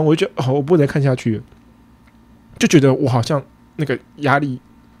我就觉得我不能看下去了，就觉得我好像那个压力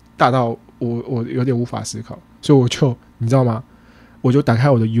大到我有点无法思考，所以我就你知道吗？我就打开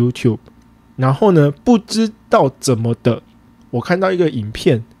我的 YouTube， 然后呢，不知道怎么的，我看到一个影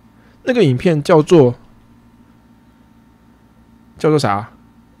片，那个影片叫做啥？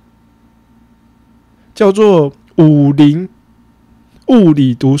叫做50物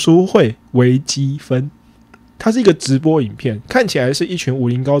理读书会微积分。它是一个直播影片，看起来是一群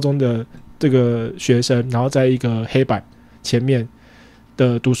50高中的这个学生，然后在一个黑板前面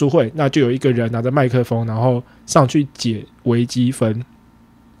的读书会，那就有一个人拿着麦克风，然后上去解微积分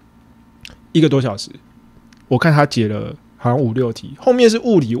，1个多小时。我看他解了好像5、6题，后面是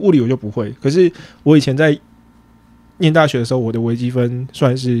物理我就不会。可是我以前在念大学的时候，我的微积分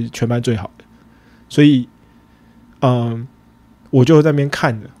算是全班最好的，所以我就在那边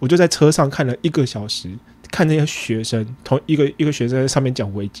看了，我就在车上看了1个小时。看那些学生，同一个学生在上面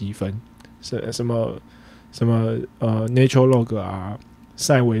讲微积分，什么natural log 啊，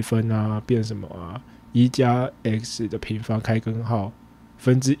赛微分啊，变什么啊，1加 x 的平方开根号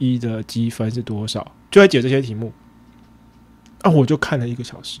1/1的积分是多少，就在解这些题目。我就看了1个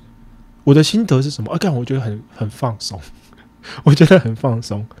小时，我的心得是什么？我觉得很放松，我觉得很放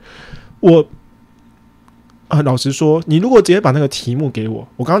松。老实说，你如果直接把那个题目给我，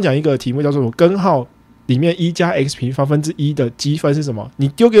我刚刚讲一个题目叫做我根号里面1加 x 平方1/1的积分是什么？你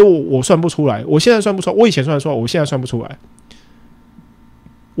丢给我，我算不出来。我现在算不出来，我以前算得出来，我现在算不出来。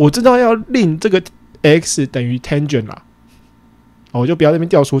我知道要令这个 x 等于 tangent 啦，我就不要在那边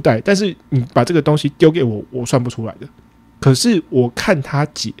掉书袋。但是你把这个东西丢给我，我算不出来的。可是我看他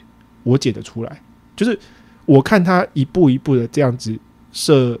解，我解得出来。就是我看他一步一步的这样子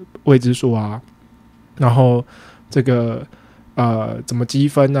设未知数啊，然后这个怎么积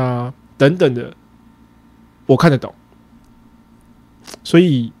分啊等等的。我看得懂，所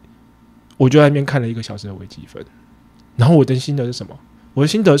以我就在那边看了1个小时的微积分。然后我的心得是什么？我的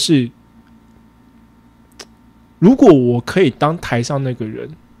心得是，如果我可以当台上那个人，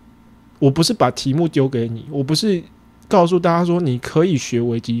我不是把题目丢给你，我不是告诉大家说你可以学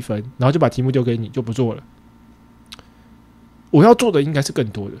微积分，然后就把题目丢给你就不做了。我要做的应该是更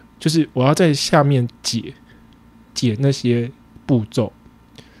多的，就是我要在下面解那些步骤，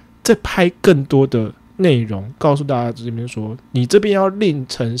再拍更多的内容告诉大家这边说，你这边要令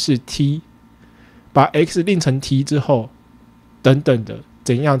成是 t， 把 x 令成 t 之后，等等的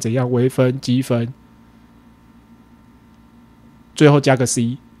怎样微分、积分，最后加个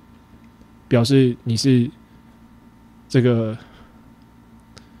c， 表示你是这个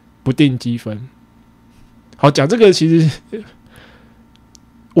不定积分。好，讲这个其实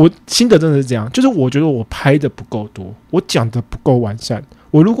我心得真的是这样，就是我觉得我拍的不够多，我讲的不够完善。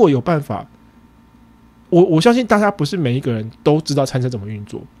我如果有办法，我相信大家不是每一个人都知道餐车怎么运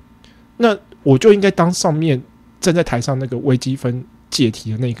作，那我就应该当上面站在台上那个微积分解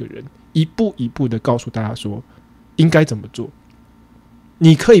题的那个人，一步一步的告诉大家说应该怎么做。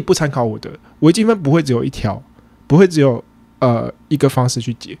你可以不参考我的微积分，不会只有一条，不会只有一个方式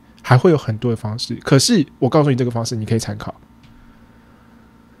去解，还会有很多的方式。可是我告诉你这个方式，你可以参考。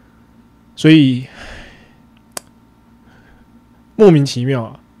所以莫名其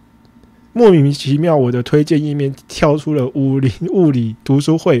妙，我的推荐页面跳出了50物理读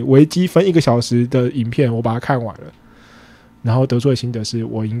书会微积分1个小时的影片，我把它看完了，然后得出的心得是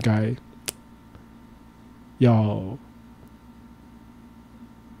我应该要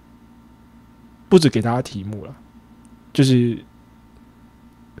不止给大家题目了，就是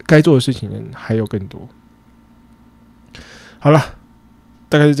该做的事情还有更多。好了，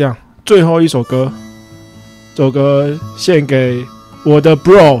大概是这样。最后一首歌这首歌献给我的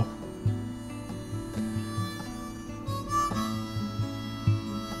bro。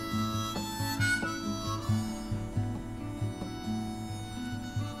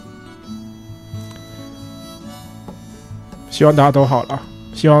希望大家都好了，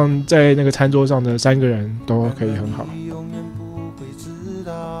希望在那个餐桌上的3个人都可以很好。你永远不会知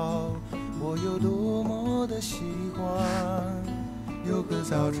道我有多么的喜欢。有个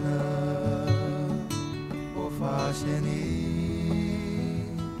早晨，我发现你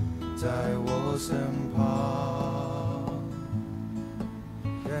在我身旁，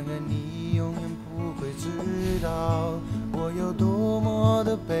然而你永远不会知道我有多么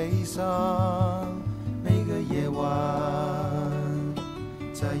的悲伤。每个夜晚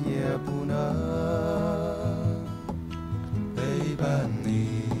再也不能陪伴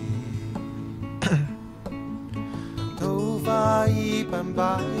你，当头发已斑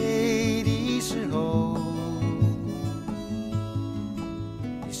白的时候，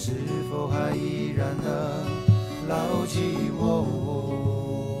你是否还依然能牢记我？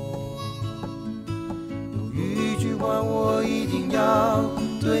有一句话我一定要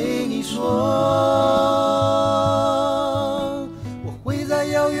对你说，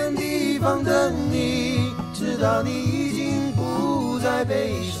遥远地方等你，直到你已经不再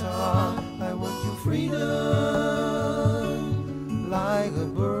悲伤。I want you freedom like a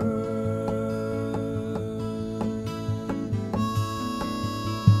bird。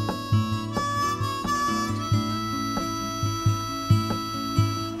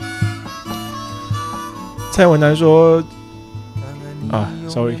 蔡文南说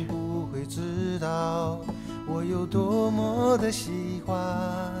，sorry。我有多么的喜欢，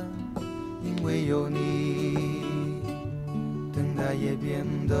因为有你，等待也变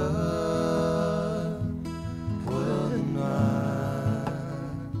得温暖。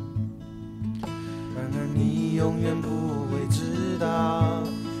然而你永远不会知道，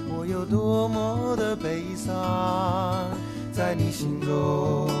我有多么的悲伤，在你心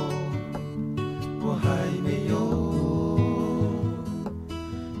中，我还没有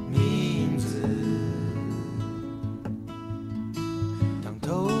名字。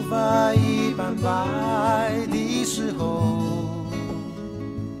头发已斑白的时候，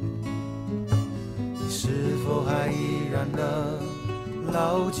你是否还依然能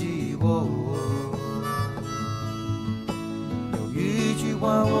牢记我？有一句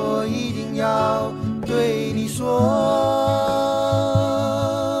话我一定要对你说，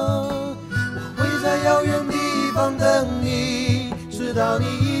我会在遥远地方等你，直到你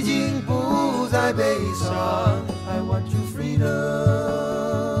已经不再悲伤。I want you freedom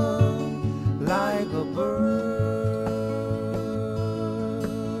like a bird,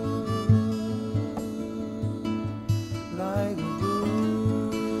 like a bird.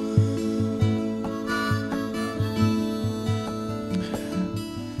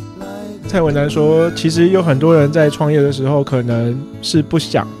 蔡文南说，其实有很多人在创业的时候，可能是不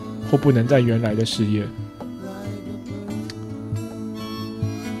想或不能在原来的事业，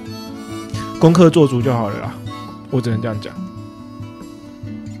功课做足就好了啦，我只能这样讲。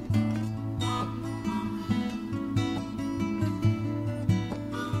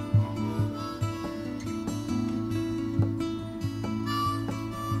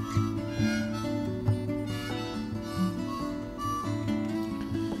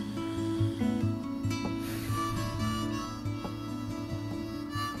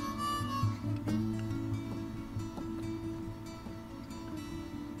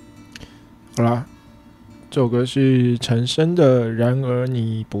好啦，这首歌是陈升的《然而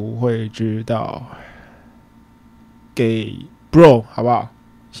你不会知道》，给 Bro 好不好？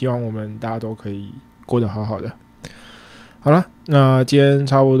希望我们大家都可以过得好好的。好了，那今天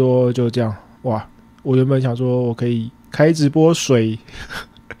差不多就这样。哇，我原本想说我可以开直播水，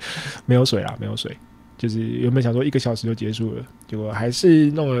没有水啦，没有水，就是原本想说1个小时就结束了，结果还是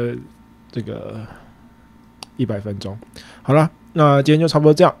弄了这个100分钟。好了，那今天就差不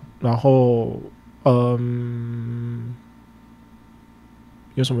多这样。然后，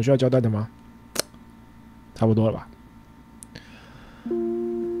有什么需要交代的吗？差不多了吧。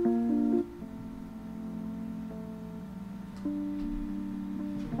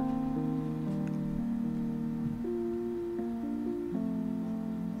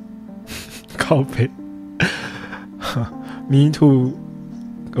靠北，Me too，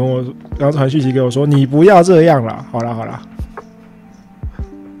 跟我刚传讯息给我说，你不要这样啦。好啦好啦。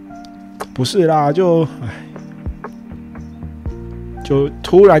不是啦，就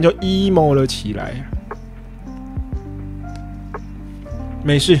突然就 emo 了起来。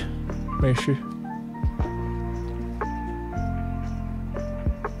没事，没事。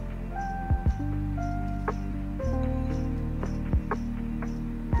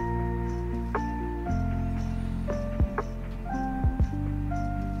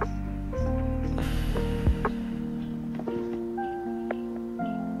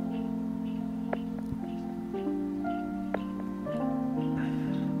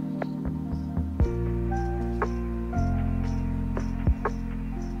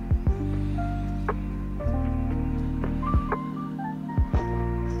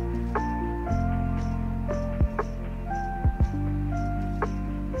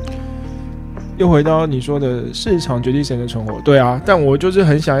又回到你说的市场决定谁能存活，对啊，但我就是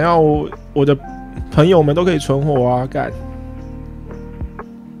很想要我的朋友们都可以存活啊，干。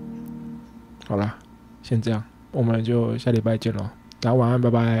好啦，先这样，我们就下礼拜见咯，大家晚安，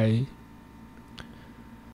拜拜。